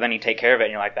around, but then you take care of it,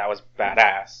 and you're like, that was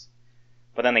badass.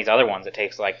 But then these other ones, it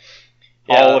takes like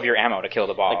all of your ammo to kill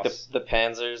the boss. Like the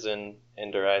Panzers and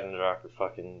Der Eisendrache are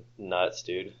fucking nuts,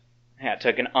 dude. Yeah, it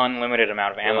took an unlimited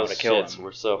amount of ammo to kill them. Those shits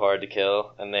were so hard to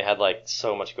kill, and they had like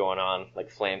so much going on,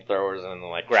 like flamethrowers and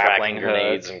like grappling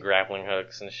grenades and grappling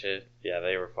hooks and shit. Yeah,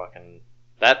 they were fucking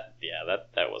that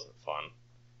wasn't fun.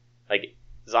 Like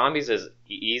zombies is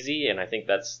easy, and I think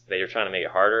they're trying to make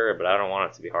it harder, but I don't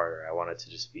want it to be harder. I want it to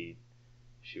just be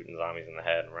shooting zombies in the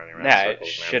head and running around in circles. Yeah, it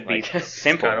should be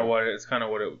simple. It's kind of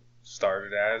what it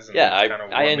started as. And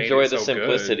I enjoy the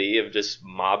simplicity of just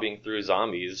mobbing through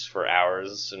zombies for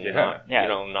hours and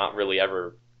not really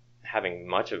ever having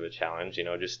much of a challenge.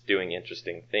 Just doing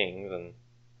interesting things, and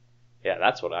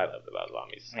that's what I loved about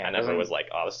zombies. I never was like,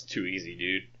 oh, this is too easy,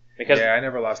 dude. I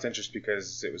never lost interest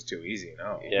because it was too easy.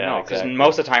 No. Yeah, no, because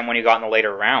most of the time when you got in the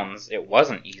later rounds, it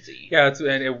wasn't easy. Yeah,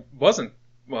 and it wasn't.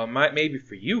 Well, maybe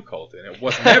for you, Colton, it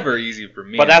was never easy for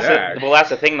me. But that's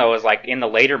the thing though, is like in the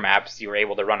later maps you were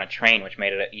able to run a train, which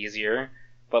made it easier.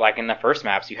 But like in the first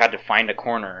maps, you had to find a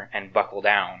corner and buckle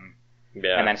down.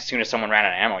 Yeah. And then as soon as someone ran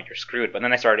out of ammo, you're screwed. But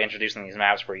then they started introducing these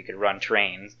maps where you could run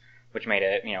trains, which made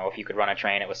it, if you could run a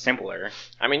train, it was simpler.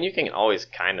 I mean, you can always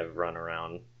kind of run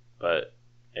around, but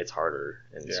it's harder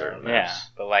in certain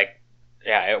maps.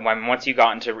 Yeah, but once you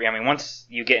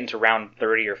get into round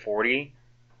 30 or 40.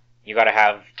 You got to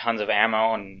have tons of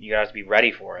ammo, and you got to be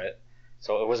ready for it.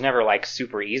 So it was never like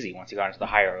super easy once you got into the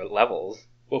higher levels.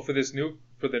 Well, for the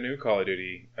new Call of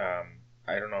Duty,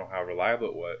 I don't know how reliable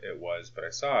it was, but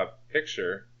I saw a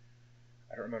picture.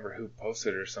 I don't remember who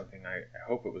posted it or something. I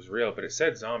hope it was real, but it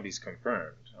said zombies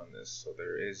confirmed on this. So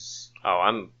there is.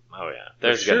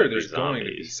 There's going to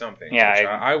be something.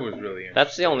 Yeah, I was really interested.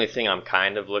 That's the only thing I'm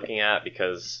kind of looking at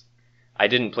because I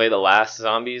didn't play the last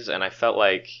zombies, and I felt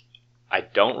like. I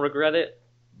don't regret it,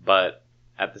 but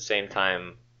at the same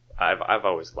time, I've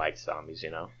always liked zombies,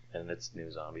 and it's new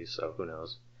zombies, so who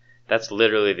knows. That's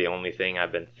literally the only thing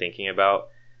I've been thinking about,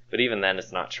 but even then,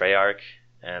 it's not Treyarch,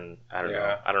 and I don't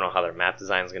know. I don't know how their map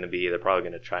design is going to be. They're probably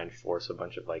going to try and force a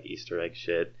bunch of like Easter egg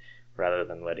shit rather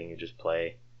than letting you just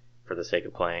play for the sake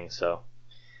of playing. So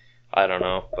I don't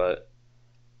know, but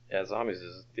yeah, zombies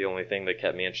is the only thing that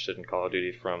kept me interested in Call of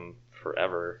Duty from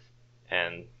forever,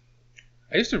 and.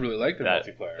 I used to really like the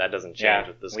multiplayer. That doesn't change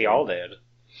with this game. We all did.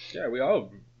 Yeah, we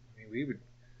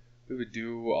would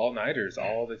do all-nighters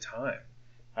all the time.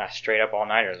 Straight up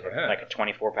all-nighters. With like a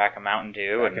 24-pack of Mountain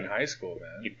Dew. Back in high school,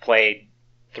 man. You'd play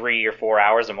 3 or 4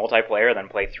 hours of multiplayer, then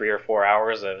play 3 or 4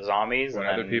 hours of zombies. When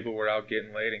other people were out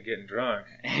getting late and getting drunk.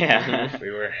 Yeah.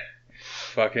 We were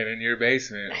fucking in your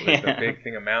basement with a big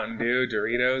thing of Mountain Dew,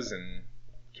 Doritos, and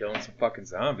killing some fucking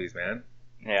zombies, man.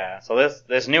 Yeah, so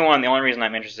this new one, the only reason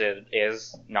I'm interested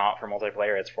is not for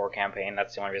multiplayer, it's for campaign.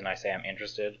 That's the only reason I say I'm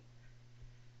interested.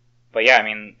 But yeah, I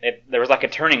mean, there was like a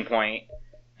turning point,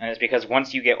 and it's because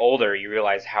once you get older, you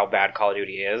realize how bad Call of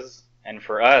Duty is. And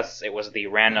for us, it was the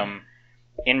random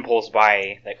impulse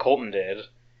buy that Colton did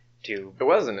to... It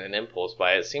wasn't an impulse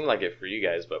buy, it seemed like it for you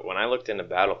guys, but when I looked into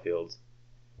Battlefield,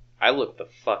 I looked the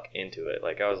fuck into it.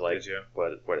 Like, I was like,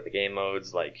 what are the game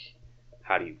modes, like...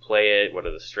 How do you play it? What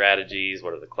are the strategies?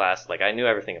 What are the classes? Like, I knew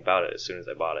everything about it as soon as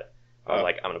I bought it. I was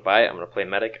like, I'm going to buy it. I'm going to play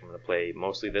Medic. I'm going to play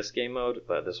mostly this game mode,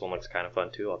 but this one looks kind of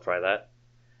fun too. I'll try that.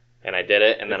 And I did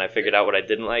it, and then I figured out what I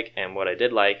didn't like, and what I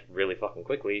did like really fucking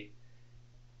quickly.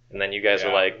 And then you guys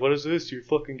were like, what is this? You're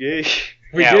fucking gay.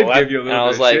 We did give you a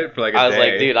little bit of shit for like a day. I was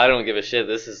like, dude, I don't give a shit.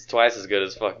 This is twice as good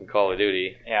as fucking Call of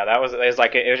Duty. Yeah, it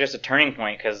was just a turning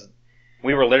point, because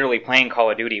we were literally playing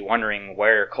Call of Duty wondering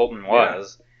where Colton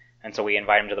was. Yeah. And so we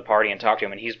invited him to the party and talked to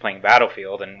him, and he's playing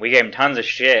Battlefield, and we gave him tons of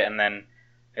shit, and then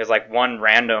it was like one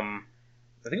random...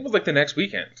 I think it was like the next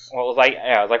weekend. Well, it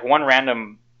was like one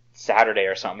random Saturday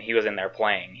or something. He was in there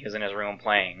playing. He was in his room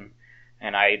playing,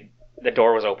 and the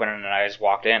door was open, and I just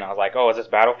walked in. I was like, oh, is this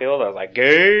Battlefield? I was like,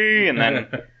 gay! And then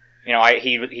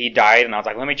he died, and I was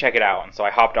like, let me check it out. And so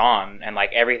I hopped on, and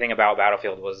like everything about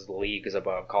Battlefield was leagues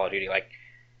above Call of Duty. Like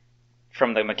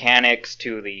from the mechanics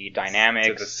to the dynamics,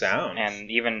 to the sound, and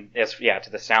even to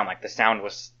the sound. Like the sound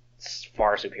was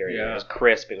far superior. Yeah. It was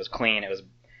crisp. It was clean. It was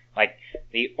like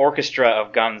the orchestra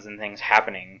of guns and things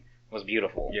happening was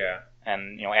beautiful. Yeah.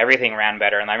 And everything ran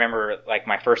better. And I remember like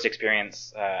my first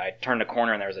experience, I turned a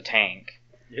corner and there was a tank.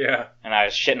 Yeah. And I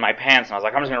was shitting my pants, and I was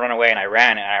like, I'm just gonna run away. And I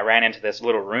ran into this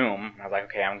little room. And I was like,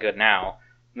 okay, I'm good now.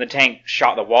 And the tank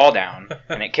shot the wall down,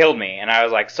 and it killed me. And I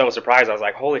was like so surprised. I was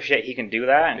like, holy shit, he can do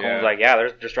that. And Cole was like, yeah,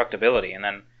 there's destructibility. And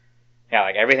then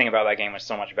like everything about that game was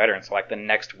so much better. And so like the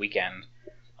next weekend,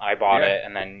 I bought it,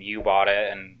 and then you bought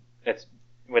it, and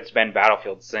it's been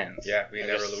Battlefield since. Yeah, we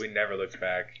never looked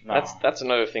back. No. That's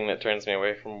another thing that turns me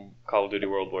away from Call of Duty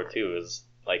World War II is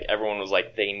like everyone was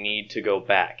like they need to go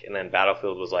back, and then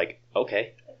Battlefield was like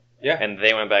okay, yeah, and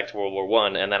they went back to World War I,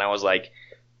 and then I was like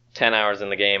 10 hours in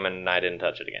the game and I didn't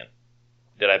touch it again.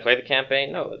 Did I play the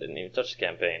campaign? No, I didn't even touch the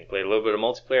campaign. Played a little bit of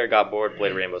multiplayer, got bored,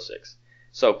 played Rainbow Six.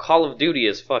 So Call of Duty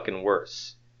is fucking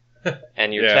worse,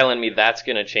 and you're telling me that's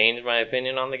gonna change my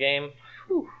opinion on the game?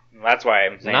 Whew. That's why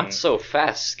I'm saying Not so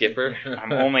fast, Skipper.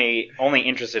 I'm only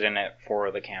interested in it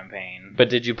for the campaign. But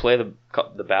did you play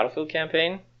the Battlefield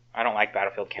campaign? I don't like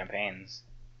Battlefield campaigns.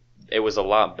 It was a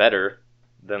lot better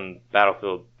than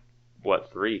Battlefield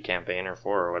 3 campaign or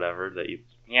 4 or whatever that you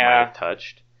might have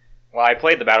touched. Well, I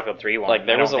played the Battlefield 3 one. Like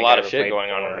there was a lot of shit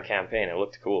going on in the campaign. It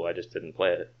looked cool. I just didn't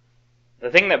play it. The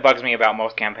thing that bugs me about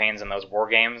most campaigns and those war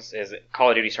games is that Call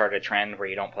of Duty started a trend where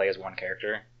you don't play as one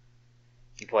character.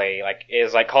 You play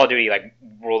like Call of Duty like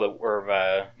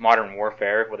Modern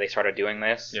Warfare where they started doing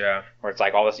this. Yeah. Where it's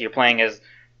like all this you're playing as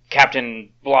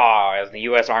Captain Blah as the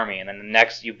U.S. Army, and then the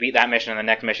next you beat that mission, and the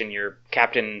next mission you're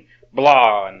Captain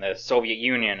Blah in the Soviet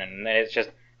Union, and it's just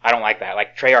I don't like that.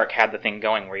 Like Treyarch had the thing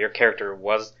going where your character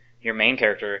was your main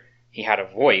character. He had a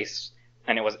voice,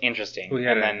 and it was interesting. Well, he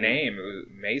had a name. It was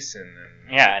Mason.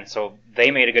 And so they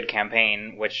made a good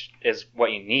campaign, which is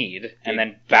what you need. And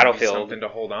then Battlefield, something to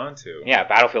hold on to. Yeah,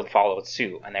 Battlefield followed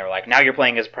suit, and they were like, now you're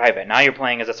playing as Private, now you're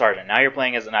playing as a Sergeant, now you're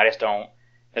playing as, and I just don't.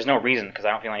 There's no reason because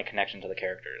I don't feel any connection to the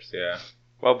characters. Yeah.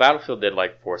 Well, Battlefield did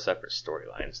like 4 separate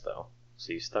storylines though,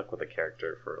 so you stuck with a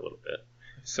character for a little bit.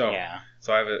 So I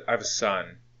have a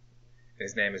son.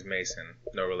 His name is Mason.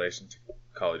 No relation to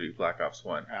Call of Duty Black Ops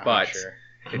 1. But sure.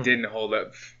 It didn't hold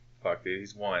up. Fuck, dude,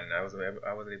 he's 1. I wasn't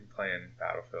even playing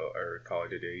Battlefield or Call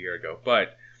of Duty a year ago.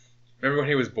 But remember when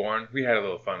he was born? We had a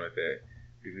little fun with it.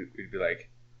 We'd be like,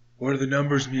 "What do the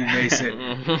numbers mean, Mason?"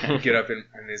 We'd get up in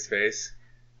his face.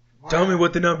 Tell me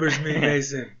what the numbers mean,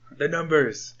 Mason. The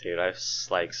numbers. Dude, I've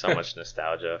like so much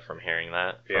nostalgia from hearing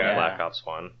that from Black Ops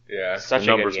 1. Yeah, such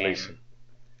a good game. Mason.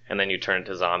 And then you turn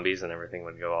to zombies and everything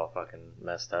would go all fucking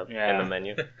messed up in the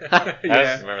menu.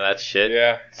 Remember that shit?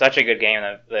 Yeah. Such a good game.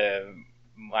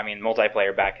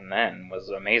 Multiplayer back then was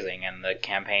amazing, and the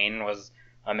campaign was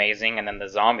amazing, and then the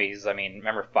zombies,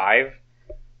 remember 5?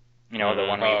 The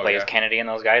one where you play as Kennedy and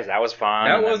those guys? That was fun.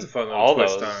 That was a fun little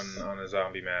twist on a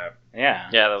zombie map. Yeah.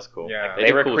 Yeah, that was cool. Yeah.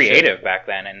 They were cool creative back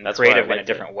then, and creative in a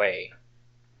different way.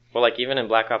 Well, like, even in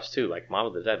Black Ops 2, like, Mob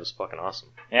of the Dead was fucking awesome.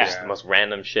 Yeah. Just the most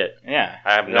random shit. Yeah.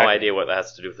 I have no idea what that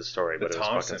has to do with the story, but it was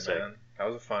Thompson, fucking sick. Man. That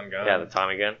was a fun gun. Yeah, the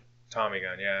Tommy gun? Tommy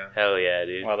gun, yeah. Hell yeah,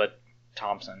 dude. Well, the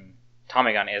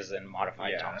Tommy gun is a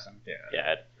modified Thompson.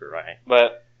 Yeah, you're right.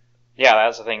 But, yeah,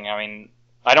 that's the thing.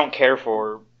 I don't care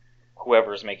for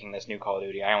whoever's making this new Call of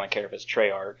Duty. I only care if it's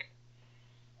Treyarch.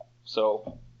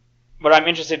 So, but I'm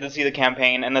interested to see the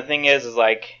campaign, and the thing is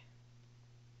like,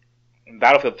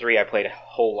 Battlefield 3 I played a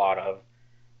whole lot of.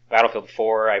 Battlefield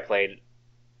 4 I played...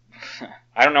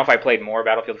 I don't know if I played more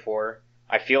Battlefield 4.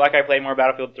 I feel like I played more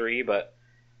Battlefield 3, but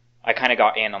I kind of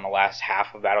got in on the last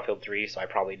half of Battlefield 3, so I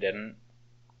probably didn't.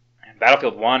 And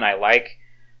Battlefield 1 I like,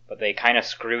 but they kind of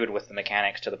screwed with the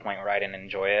mechanics to the point where I didn't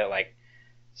enjoy it. Like,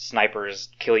 snipers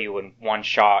kill you in one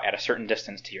shot at a certain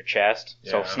distance to your chest,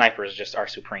 so snipers just are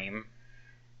supreme.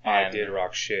 And I did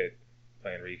rock shit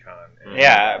playing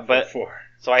Recon. But 4.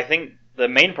 So I think the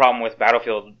main problem with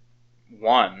Battlefield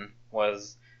 1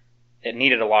 was it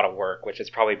needed a lot of work, which has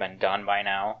probably been done by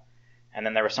now. And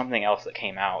then there was something else that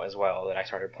came out as well that I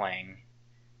started playing.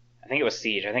 I think it was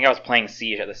Siege. I think I was playing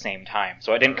Siege at the same time.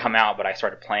 So it didn't come out, but I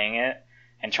started playing it.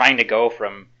 And trying to go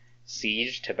from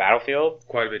Siege to Battlefield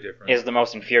quite a bit different is the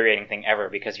most infuriating thing ever,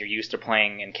 because you're used to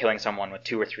playing and killing someone with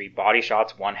 2 or 3 body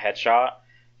shots, 1 headshot,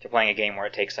 to playing a game where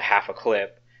it takes a half a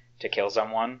clip to kill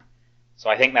someone. So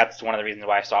I think that's one of the reasons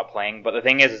why I stopped playing. But the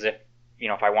thing is if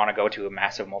I want to go to a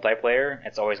massive multiplayer,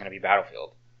 it's always going to be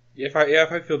Battlefield. If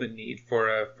I feel the need for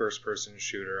a first-person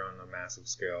shooter on a massive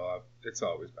scale, it's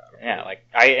always Battlefield.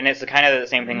 Yeah, and it's kind of the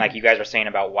same thing like you guys were saying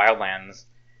about Wildlands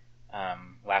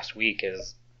last week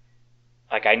is,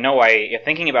 like, I know if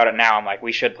thinking about it now, I'm like,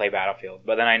 we should play Battlefield,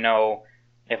 but then I know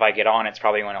if I get on, it's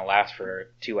probably going to last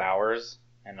for 2 hours,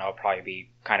 and I'll probably be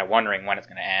kind of wondering when it's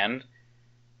going to end.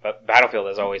 But Battlefield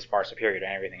is always far superior to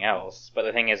everything else. But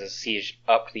the thing is Siege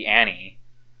upped the ante.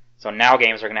 So now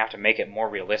games are going to have to make it more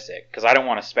realistic. Because I don't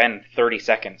want to spend 30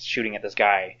 seconds shooting at this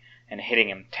guy and hitting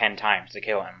him 10 times to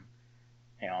kill him.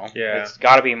 You know? Yeah. It's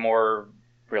got to be more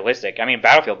realistic. I mean,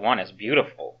 Battlefield 1 is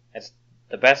beautiful. It's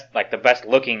the best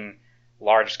looking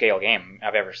large-scale game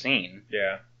I've ever seen.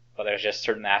 Yeah. But there's just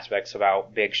certain aspects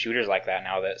about big shooters like that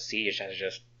now that Siege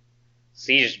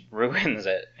ruins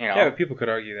it, you know? Yeah, but people could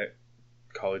argue that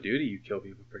Call of Duty, you kill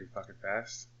people pretty fucking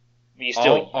fast. You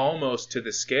still... Almost to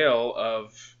the scale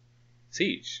of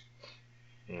Siege.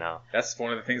 No. That's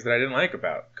one of the things that I didn't like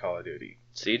about Call of Duty.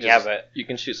 Siege but you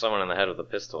can shoot someone in the head with a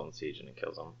pistol in Siege and it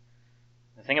kills them.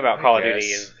 The thing about Call of Duty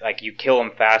is, like, you kill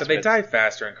them fast. But they die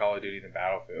faster in Call of Duty than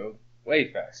Battlefield.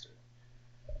 Way faster.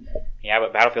 Yeah,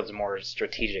 but Battlefield's more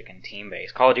strategic and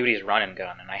team-based. Call of Duty is run and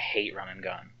gun, and I hate run and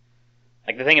gun.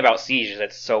 Like, the thing about Siege is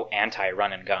it's so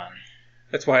anti-run and gun.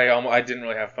 That's why I didn't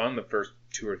really have fun the first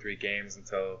 2 or 3 games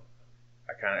until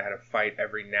I kind of had to fight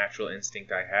every natural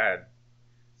instinct I had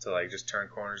to, like, just turn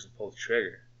corners and pull the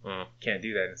trigger. Can't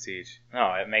do that in Siege.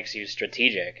 No, it makes you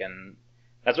strategic, and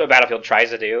that's what Battlefield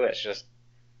tries to do. It's just,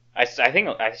 I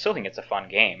still think it's a fun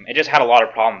game. It just had a lot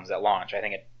of problems at launch. I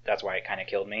think that's why it kind of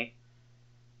killed me.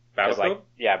 Battlefield? Like,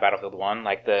 yeah, Battlefield 1.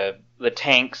 Like, the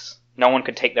tanks, no one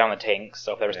could take down the tanks,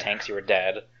 so if there was tanks, you were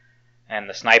dead. And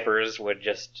the snipers would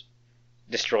just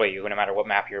destroy you no matter what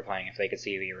map you were playing. If they could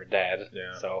see you were dead.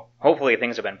 Yeah. So hopefully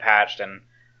things have been patched, and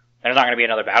there's not going to be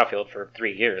another Battlefield for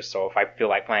 3 years. So if I feel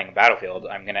like playing Battlefield,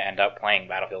 I'm going to end up playing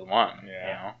Battlefield 1. Yeah.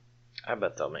 You know? I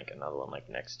bet they'll make another one like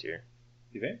next year.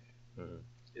 You think? Mm-hmm.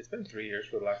 It's been 3 years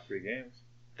for the last 3 games.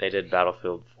 They did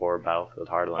Battlefield 4, Battlefield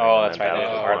Hardline. Oh, that's right. They did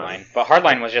Hardline. But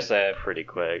Hardline was just pretty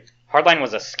quick. Hardline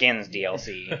was a skins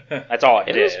DLC. That's all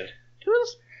it did. It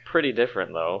was pretty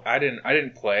different though. I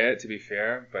didn't play it, to be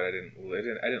fair, but I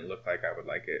didn't look like I would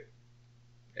like it.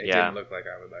 It didn't look like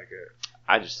I would like it.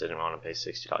 I just didn't want to pay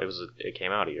 $60. It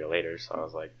came out a year later, so I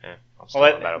was like, I'm still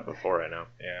on Battlefield 4 right now.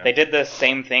 Yeah. They did the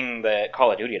same thing that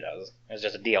Call of Duty does. It's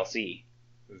just a DLC.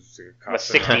 It a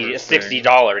 $60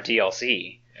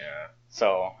 DLC. Yeah.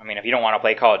 So, I mean, if you don't want to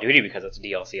play Call of Duty because it's a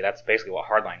DLC, that's basically what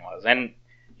Hardline was. And,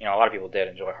 you know, a lot of people did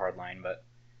enjoy Hardline, but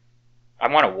I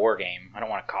want a war game. I don't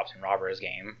want a cops and robbers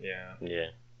game. Yeah. Yeah.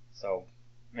 So,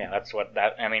 yeah, that's what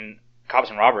I mean, cops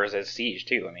and robbers is Siege,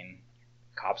 too. I mean,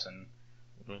 cops and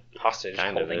hostage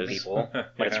holding people,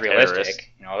 but it's realistic. Terrorist.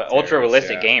 You know, ultra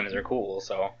realistic games are cool.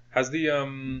 So, how's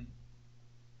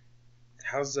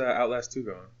Outlast 2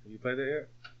 going? Have you played that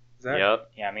yet?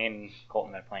 Yep. Yeah, me and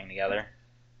Colton have been playing together.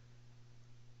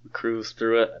 We cruised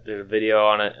through it, did a video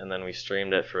on it, and then we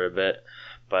streamed it for a bit.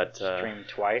 But streamed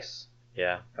twice.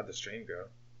 Yeah. How'd the stream go?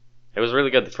 It was really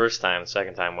good the first time. The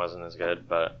second time wasn't as good,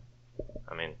 but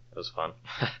I mean, it was fun.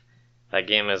 That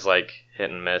game is like hit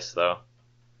and miss, though.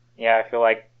 Yeah, I feel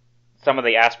like some of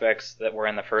the aspects that were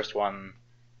in the first one,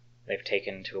 they've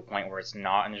taken to a point where it's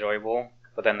not enjoyable.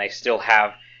 But then they still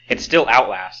have... It's still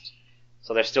Outlast.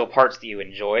 So there's still parts that you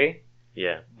enjoy.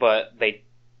 Yeah. But they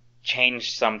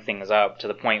changed some things up to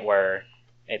the point where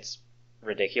it's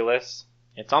ridiculous.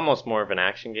 It's almost more of an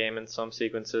action game in some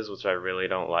sequences, which I really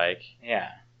don't like. Yeah.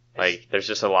 Like, there's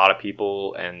just a lot of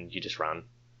people, and you just run.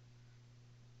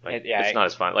 Like, it's not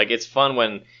as fun. Like, it's fun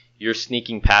when you're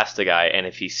sneaking past a guy, and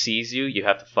if he sees you, you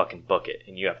have to fucking book it,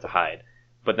 and you have to hide.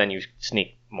 But then you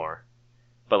sneak more.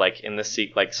 But, like, in this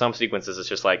some sequences, it's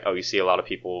just like, oh, you see a lot of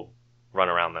people, run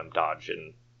around them, dodge,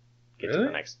 and get to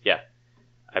the next. Yeah.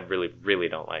 I really, really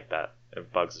don't like that.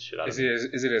 It bugs the shit out of me.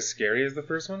 Is it as scary as the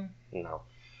first one? No.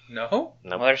 No? Nope.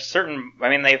 Well, there's certain... I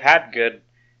mean, they've had good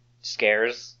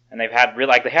scares, and they've had...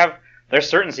 There's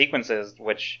certain sequences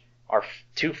which are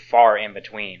too far in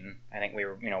between. I think we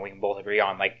can both agree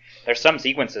on. Like, there's some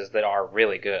sequences that are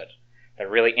really good. They're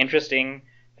really interesting,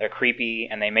 they're creepy,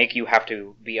 and they make you have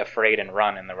to be afraid and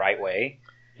run in the right way.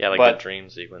 Yeah, like the dream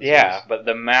sequences. Yeah, but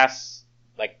the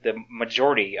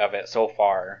majority of it so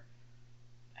far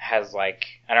has, like,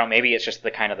 I don't know, maybe it's just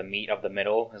the kind of the meat of the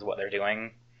middle is what they're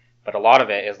doing. But a lot of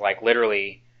it is, like,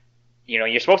 literally, you know,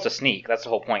 you're supposed to sneak. That's the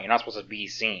whole point. You're not supposed to be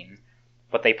seen.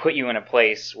 But they put you in a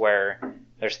place where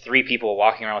there's 3 people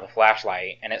walking around with a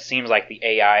flashlight, and it seems like the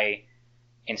AI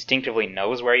instinctively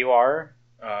knows where you are.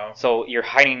 Oh. So you're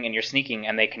hiding and you're sneaking,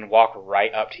 and they can walk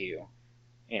right up to you.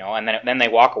 you know, and then they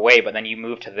walk away, but then you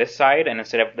move to this side, and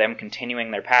instead of them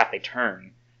continuing their path, they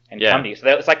turn and come to you. So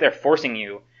it's like they're forcing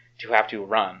you to have to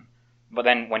run. But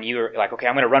then when you're like, okay,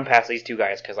 I'm going to run past these two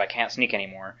guys because I can't sneak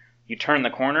anymore, you turn the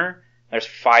corner, there's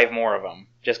 5 more of them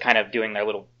just kind of doing their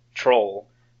little troll,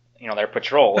 you know, their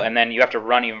patrol, and then you have to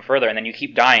run even further, and then you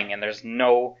keep dying, and there's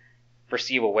no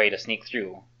foreseeable way to sneak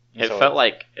through. It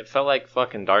felt like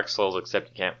fucking Dark Souls, except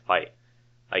you can't fight.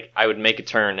 Like, I would make a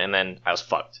turn, and then I was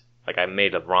fucked. Like, I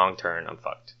made a wrong turn, I'm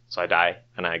fucked. So I die,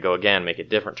 and I go again, make a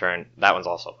different turn, that one's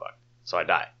also fucked. So I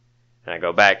die. And I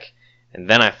go back, and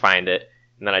then I find it,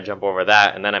 and then I jump over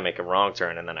that, and then I make a wrong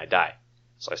turn, and then I die.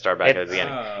 So I start back at the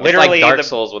beginning. It's like Dark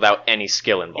Souls without any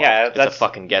skill involved. Yeah, it's a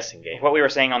fucking guessing game. What we were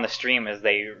saying on the stream is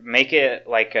they make it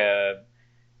like a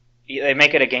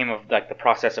game of like the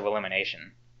process of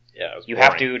elimination. Yeah, you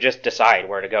have to just decide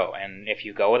where to go, and if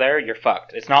you go there, you're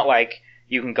fucked. It's not like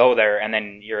you can go there and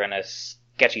then you're in a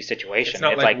sketchy situation. It's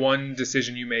not like one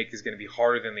decision you make is going to be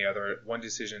harder than the other. One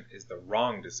decision is the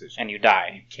wrong decision, and you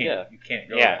die. You can't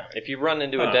go there. If you run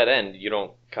into a dead end, you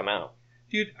don't come out.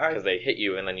 Dude, because they hit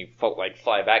you and then you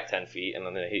fly back 10 feet and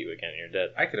then they hit you again and you're dead.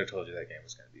 I could have told you that game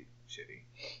was going to be shitty.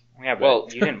 Yeah,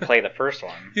 but you didn't play the first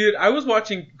one. Dude, I was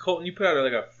watching Colton. You put out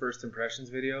like a first impressions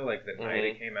video like the night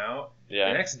it came out. Yeah.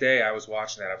 The next day I was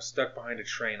watching that. I was stuck behind a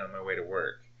train on my way to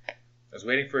work. I was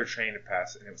waiting for a train to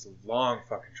pass and it was a long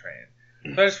fucking train.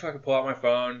 So I just fucking pull out my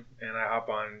phone and I hop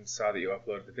on and saw that you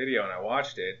uploaded the video and I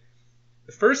watched it.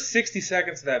 The first 60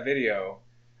 seconds of that video,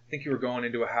 I think you were going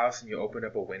into a house and you opened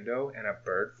up a window and a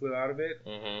bird flew out of it.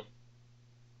 Mm-hmm.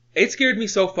 It scared me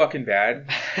so fucking bad.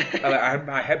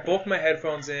 I had both my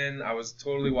headphones in. I was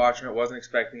totally watching it, wasn't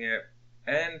expecting it,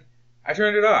 and I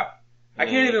turned it off. I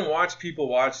can't even watch people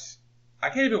play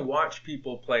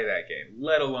that game,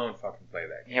 let alone fucking play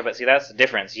that game. Yeah, but see, that's the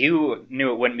difference. You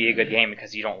knew it wouldn't be a good game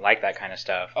because you don't like that kind of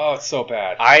stuff. Oh, it's so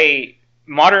bad.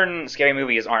 Modern scary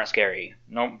movies aren't scary.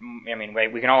 No, I mean,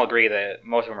 we can all agree that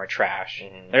most of them are trash.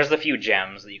 Mm-hmm. There's the few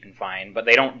gems that you can find, but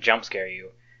they don't jump scare you.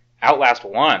 Outlast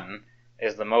 1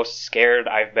 is the most scared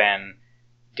I've been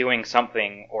doing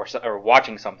something or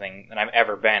watching something than I've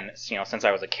ever been, since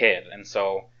I was a kid. And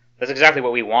so that's exactly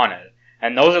what we wanted.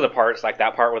 And those are the parts, like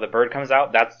that part where the bird comes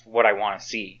out, that's what I want to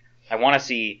see. I want to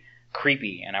see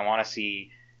creepy, and I want to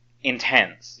see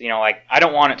intense. I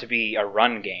don't want it to be a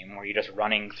run game where you're just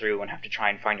running through and have to try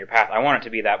and find your path. I want it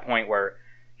to be that point where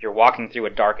you're walking through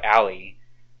a dark alley,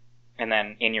 and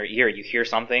then in your ear you hear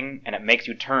something, and it makes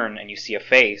you turn, and you see a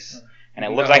face, and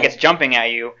it looks like it's jumping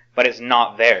at you, but it's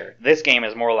not there. This game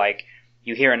is more like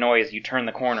you hear a noise, you turn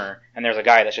the corner, and there's a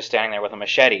guy that's just standing there with a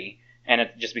machete, and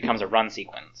it just becomes a run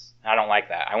sequence. I don't like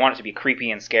that. I want it to be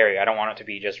creepy and scary. I don't want it to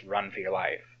be just run for your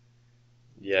life.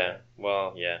 Yeah,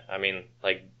 well, yeah. I mean,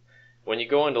 like, when you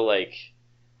go into, like,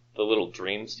 the little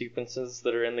dream sequences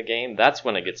that are in the game, that's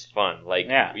when it gets fun. Like,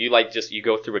 you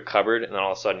go through a cupboard, and then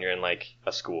all of a sudden you're in, like,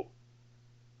 a school.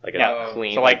 Like, a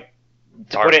clean, so, like,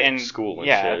 to put it in school and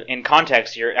shit. In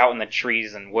context, you're out in the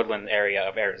trees and woodland area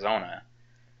of Arizona,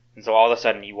 and so all of a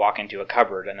sudden you walk into a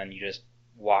cupboard and then you just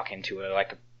walk into a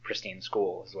pristine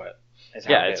school.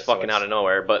 It's fucking out of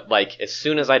nowhere. But like as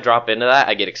soon as I drop into that,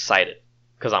 I get excited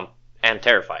because I'm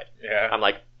terrified. Yeah, I'm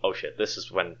like, oh shit, this is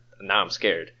when now I'm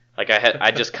scared. Like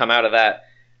I just come out of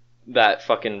that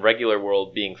fucking regular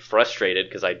world being frustrated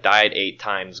because I died 8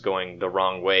 times going the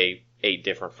wrong way 8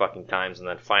 different fucking times, and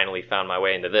then finally found my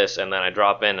way into this, and then I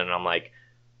drop in and I'm like,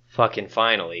 fucking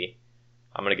finally,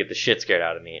 I'm gonna get the shit scared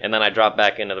out of me. And then I drop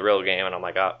back into the real game and I'm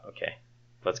like, oh, okay,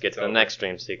 let's get to the next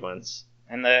dream sequence.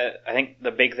 And I think the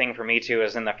big thing for me too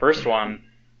is in the first one,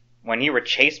 when you were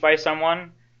chased by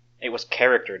someone, it was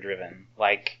character driven.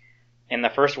 Like in the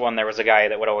first one, there was a guy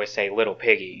that would always say "Little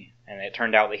Piggy," and it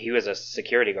turned out that he was a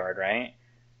security guard, right?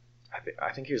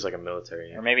 I think he was like a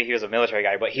military. Or maybe he was a military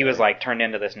guy, but he was like turned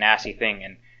into this nasty thing,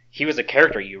 and he was a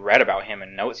character. You read about him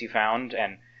in notes you found,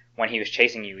 and when he was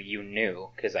chasing you, you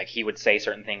knew, because like he would say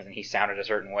certain things and he sounded a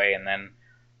certain way, and then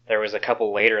there was a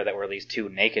couple later that were these 2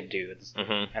 naked dudes,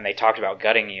 and they talked about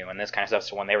gutting you and this kind of stuff,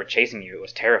 so when they were chasing you, it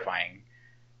was terrifying.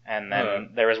 And then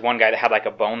there was one guy that had like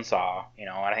a bone saw, and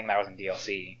I think that was in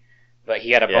DLC, but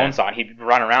he had a bone saw, and he'd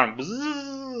run around,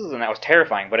 and that was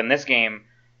terrifying. But in this game,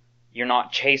 you're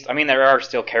not chased. I mean, there are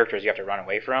still characters you have to run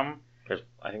away from.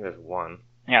 I think there's one.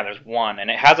 Yeah, there's one, and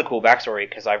it has a cool backstory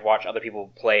because I've watched other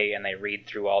people play and they read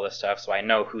through all this stuff, so I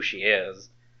know who she is.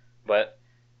 But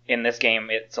in this game,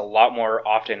 it's a lot more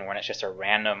often when it's just a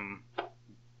random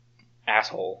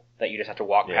asshole that you just have to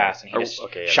walk past, and he just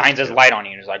shines his light on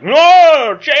you, and he's like,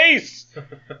 "No, chase!"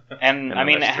 and I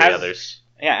mean, it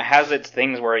has its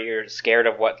things where you're scared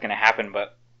of what's going to happen,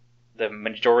 but the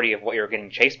majority of what you're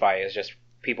getting chased by is just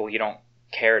people you don't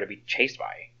care to be chased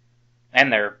by.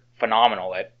 And they're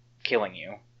phenomenal at killing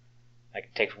you. Like,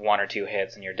 it takes 1 or 2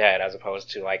 hits and you're dead, as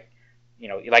opposed to, like, you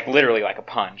know, like literally like a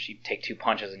punch. You take 2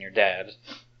 punches and you're dead.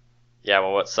 Yeah,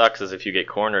 well, what sucks is if you get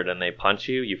cornered and they punch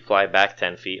you, you fly back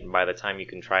 10 feet, and by the time you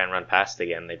can try and run past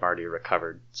again, they've already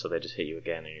recovered, so they just hit you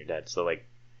again and you're dead. So, like,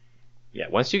 yeah,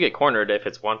 once you get cornered, if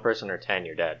it's 1 person or 10,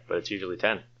 you're dead, but it's usually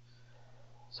 10.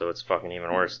 So it's fucking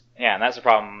even worse. Yeah, and that's the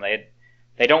problem.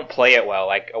 They don't play it well.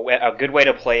 Like, a good way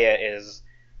to play it is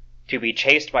to be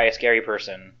chased by a scary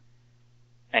person,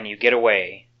 and you get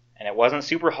away, and it wasn't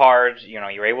super hard, you know,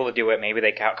 you're able to do it, maybe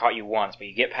they caught you once, but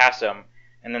you get past them,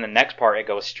 and then the next part, it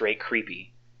goes straight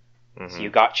creepy. Mm-hmm. So you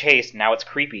got chased, now it's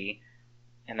creepy,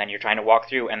 and then you're trying to walk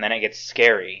through, and then it gets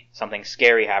scary. Something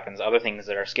scary happens, other things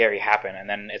that are scary happen, and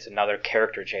then it's another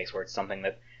character chase where it's something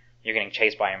that you're getting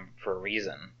chased by him for a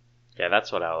reason. Yeah,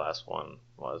 that's what Outlast 1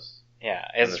 was. Yeah,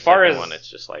 as far as one, it's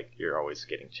just like you're always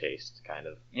getting chased, kind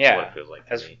of. Yeah, what it feels like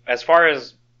to me. As far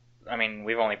as, I mean,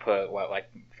 we've only put like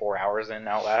 4 hours in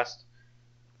Outlast.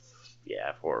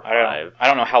 Yeah, 4 or 5. I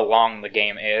don't know how long the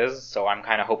game is, so I'm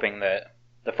kind of hoping that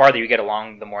the farther you get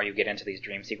along, the more you get into these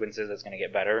dream sequences, it's going to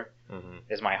get better. Mm-hmm.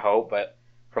 Is my hope. But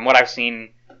from what I've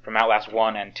seen from Outlast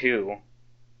 1 and 2,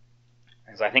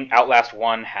 is I think Outlast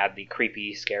 1 had the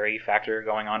creepy, scary factor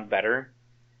going on better.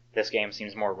 This game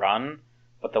seems more run.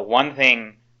 But the one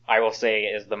thing I will say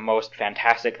is the most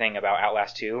fantastic thing about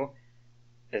Outlast 2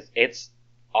 is its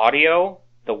audio,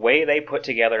 the way they put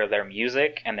together their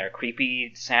music and their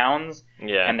creepy sounds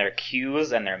and their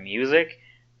cues and their music,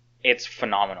 it's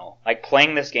phenomenal. Like,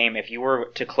 playing this game, if you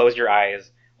were to close your eyes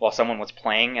while someone was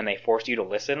playing and they forced you to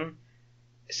listen,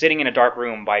 sitting in a dark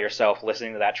room by yourself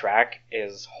listening to that track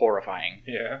is horrifying.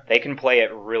 Yeah. They can play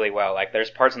it really well. Like,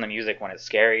 there's parts in the music when it's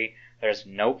scary, there's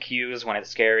note cues when it's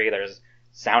scary, there's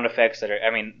sound effects that are, I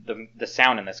mean, the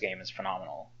sound in this game is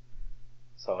phenomenal.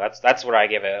 So that's what I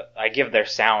give it. I give their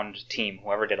sound team,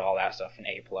 whoever did all that stuff, an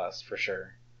A+ for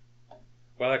sure.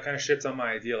 Well, that kind of shits on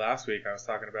my idea last week. I was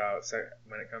talking about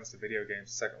when it comes to video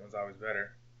games, the second one's always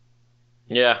better.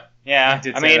 Yeah. Yeah. I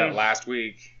did say that last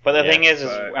week. But the thing is,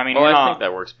 I mean, well, I think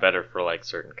that works better for like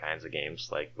certain kinds of games,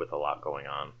 like with a lot going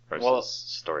on versus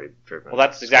story-driven. Well,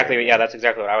 that's exactly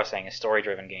what I was saying. Is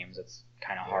story-driven games, it's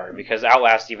kind of hard because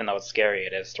Outlast, even though it's scary,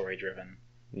 it is story-driven.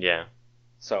 Yeah.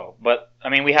 So, but I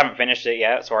mean, we haven't finished it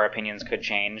yet, so our opinions could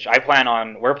change.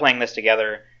 We're playing this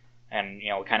together, and you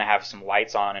know, we kind of have some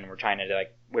lights on, and we're trying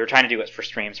to do it for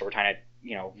stream, so we're trying to,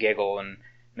 you know, giggle and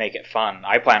make it fun.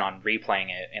 I plan on replaying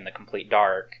it in the complete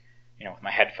dark, you know, with my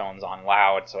headphones on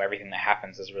loud, so everything that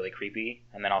happens is really creepy,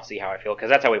 and then I'll see how I feel, because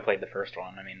that's how we played the first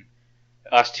one. I mean,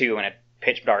 us two in a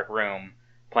pitch dark room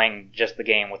playing just the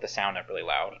game with the sound up really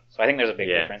loud. So I think there's a big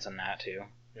difference in that too.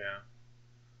 Yeah.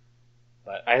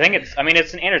 But I think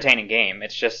it's an entertaining game.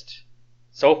 It's just,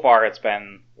 so far it's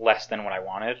been less than what I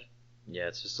wanted. Yeah,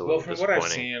 it's just a little disappointing. Well, from what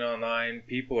I've seen online,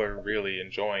 people are really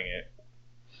enjoying it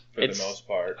for the most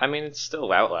part. I mean, it's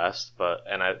still Outlast,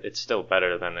 it's still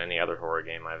better than any other horror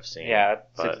game I've seen. Yeah,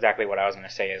 that's exactly what I was going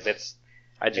to say.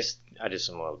 I just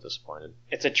am a little disappointed.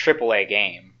 It's a AAA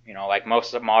game, you know, like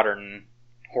most of modern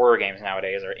horror games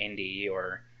nowadays are indie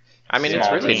or. I mean,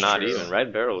 it's really not even.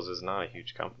 Red Barrels is not a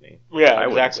huge company. Yeah, I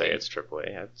wouldn't say it's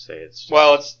AAA. I'd say it's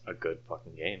just a good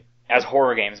fucking game. As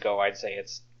horror games go, I'd say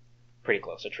it's pretty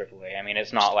close to AAA. I mean,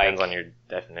 it's not like... Depends on your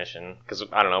definition. Because,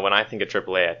 I don't know, when I think of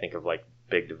AAA, I think of, like,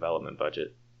 big development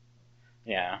budget.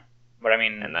 Yeah. But, I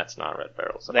mean... And that's not Red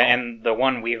Barrels at all. And the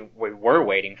one we were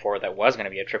waiting for that was going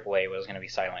to be a AAA was going to be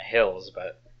Silent Hills,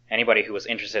 but anybody who was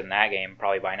interested in that game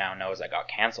probably by now knows that got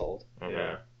canceled. Mm-hmm.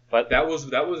 Yeah. But that was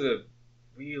a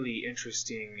really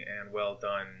interesting and well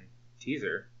done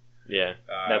teaser. Yeah.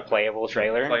 The playable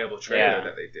trailer?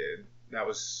 That they did. That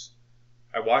was...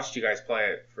 I watched you guys play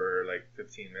it for like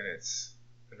 15 minutes,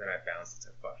 and then I bounced and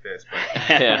said, fuck this. But,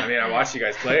 I mean, I watched you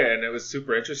guys play it, and it was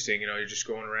super interesting. You know, you're just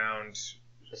going around...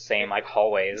 The same, like,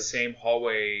 hallways. The same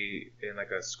hallway in,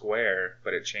 like, a square,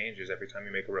 but it changes every time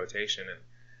you make a rotation, and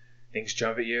things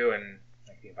jump at you, and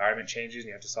like the environment changes, and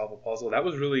you have to solve a puzzle. That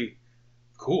was really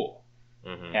cool.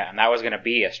 Mm-hmm. Yeah, and that was going to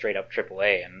be a straight-up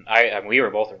AAA, and we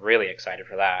were both really excited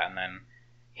for that, and then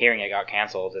hearing it got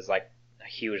canceled is, like, a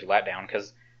huge letdown,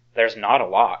 because... There's not a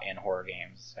lot in horror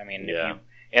games. I mean,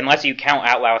 unless you count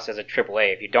Outlast as a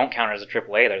AAA, if you don't count it as a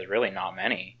AAA, there's really not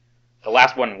many. The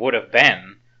last one would have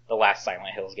been the last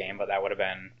Silent Hills game, but that would have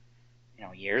been, you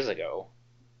know, years ago.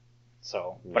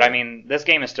 So, but I mean, this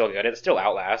game is still good. It's still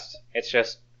Outlast. It's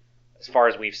just, as far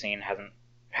as we've seen,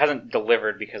 hasn't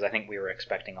delivered because I think we were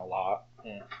expecting a lot.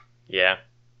 Yeah,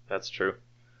 that's true.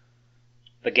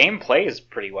 The game plays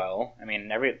pretty well. I mean,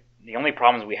 the only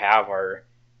problems we have are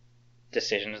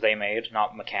decisions they made,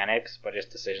 not mechanics, but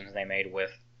just decisions they made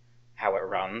with how it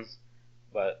runs.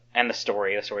 And the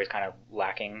story's kind of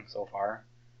lacking so far.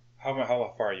 How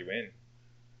far are you in?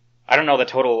 I don't know the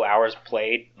total hours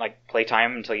played, like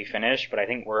playtime until you finish, but I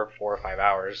think we're 4 or 5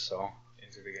 hours. So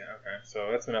into the game, okay.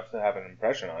 So that's enough to have an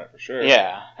impression on it for sure.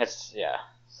 Yeah.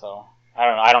 So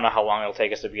I don't know how long it'll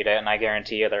take us to beat it, and I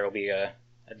guarantee you there will be a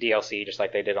DLC just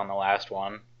like they did on the last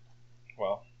one.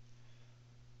 Well,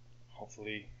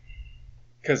 hopefully,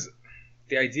 because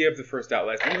the idea of the first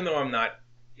Outlast, even though I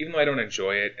don't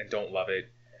enjoy it and don't love it,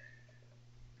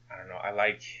 I don't know.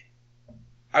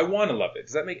 I want to love it.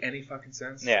 Does that make any fucking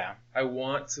sense? Yeah. I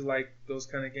want to like those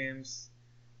kind of games.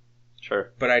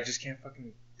 Sure. But I just can't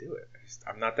fucking do it.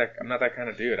 I'm not that kind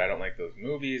of dude. I don't like those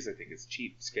movies. I think it's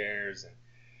cheap scares and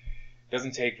it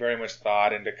doesn't take very much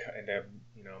thought into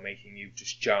making you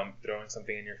just jump, throwing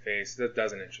something in your face. That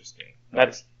doesn't interest me.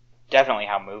 That's definitely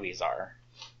how movies are.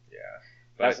 Yeah.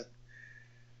 But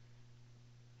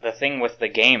the thing with the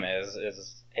game is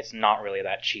it's not really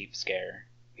that cheap scare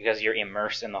because you're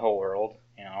immersed in the whole world,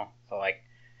 So like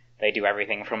they do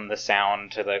everything from the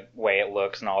sound to the way it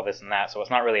looks and all this and that. So it's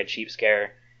not really a cheap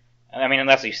scare. I mean,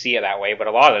 unless you see it that way, but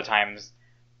a lot of the times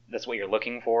that's what you're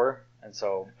looking for. And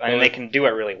so they can do it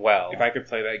really well. If I could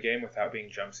play that game without being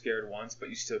jump scared once, but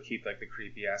you still keep like the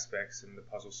creepy aspects and the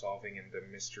puzzle solving and the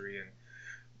mystery and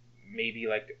maybe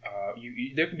like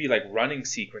there can be like running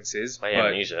sequences. Like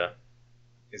Amnesia.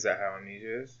 Is that how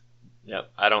Amnesia is? Yep.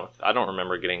 I don't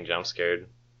remember getting jump scared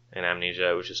in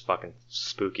Amnesia. It was just fucking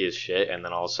spooky as shit, and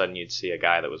then all of a sudden you'd see a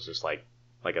guy that was just like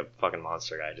a fucking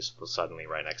monster guy just was suddenly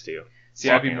right next to you. See,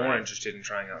 I'd be more interested in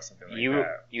trying out something like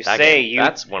that.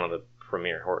 That's one of the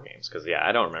premier horror games, because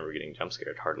I don't remember getting jump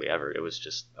scared hardly ever. It was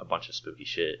just a bunch of spooky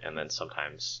shit, and then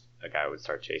sometimes a guy would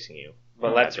start chasing you.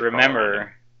 But let's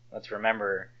remember,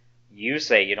 you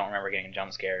say you don't remember getting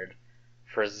jump scared.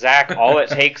 For Zach, all it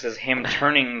takes is him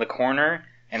turning the corner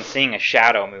and seeing a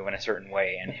shadow move in a certain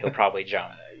way, and he'll probably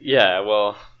jump. Yeah,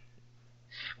 well,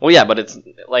 yeah, but it's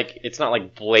not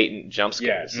like blatant jump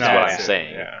scares. Yes, is what I'm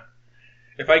saying. Yeah.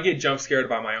 If I get jump scared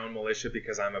by my own militia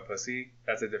because I'm a pussy,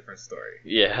 that's a different story.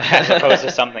 Yeah. As opposed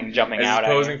to something jumping out at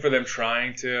you. As opposing for them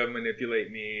trying to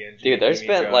manipulate me and dude, there's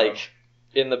been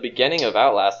in the beginning of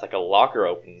Outlast, like a locker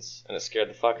opens and it scared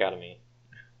the fuck out of me.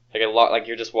 Like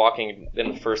you're just walking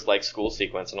in the first school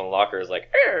sequence and a locker is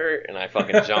like, "Arr!" And I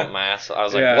fucking jumped my ass. I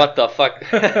was like, what the fuck?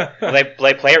 Well, they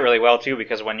play it really well too,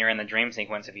 because when you're in the dream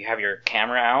sequence, if you have your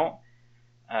camera out,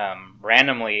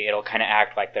 randomly it'll kind of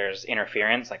act like there's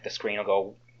interference, like the screen will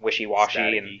go wishy-washy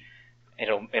Staticky.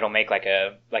 And it'll make like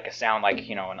a sound like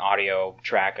an audio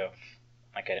track of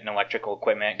like an electrical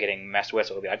equipment getting messed with,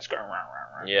 so it'll be like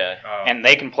yeah. And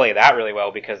they can play that really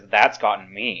well because that's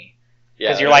gotten me.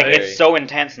 Because you're it's so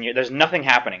intense and there's nothing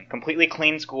happening. Completely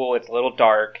clean school, it's a little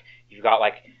dark, you've got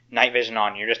night vision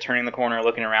on, you're just turning the corner,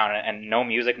 looking around, and no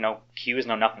music, no cues,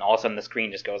 no nothing. All of a sudden the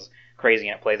screen just goes crazy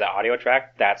and it plays that audio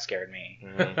track. That scared me.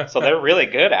 Mm-hmm. So they're really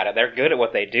good at it. They're good at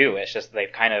what they do. It's just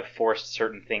they've kind of forced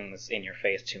certain things in your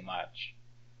face too much.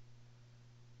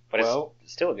 But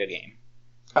it's still a good game.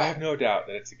 I have no doubt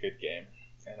that it's a good game,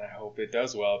 and I hope it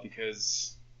does well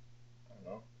because, I don't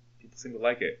know, people seem to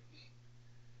like it.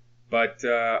 But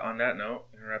on that note,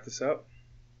 you want to wrap this up?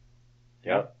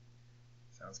 Yeah.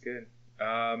 Sounds good.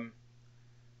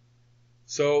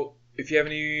 So, if you have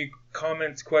any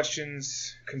comments,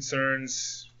 questions,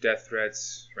 concerns, death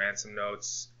threats, ransom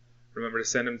notes, remember to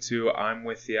send them to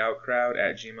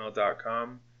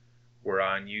imwiththeoutcrowd@gmail.com. We're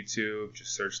on YouTube.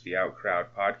 Just search the Outcrowd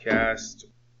Podcast.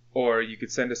 Or you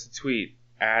could send us a tweet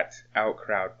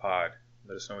 @OutcrowdPod.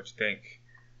 Let us know what you think.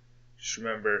 Just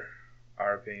remember,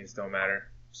 our opinions don't matter.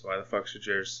 So why the fuck should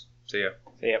yours? See ya.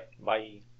 See ya. Bye.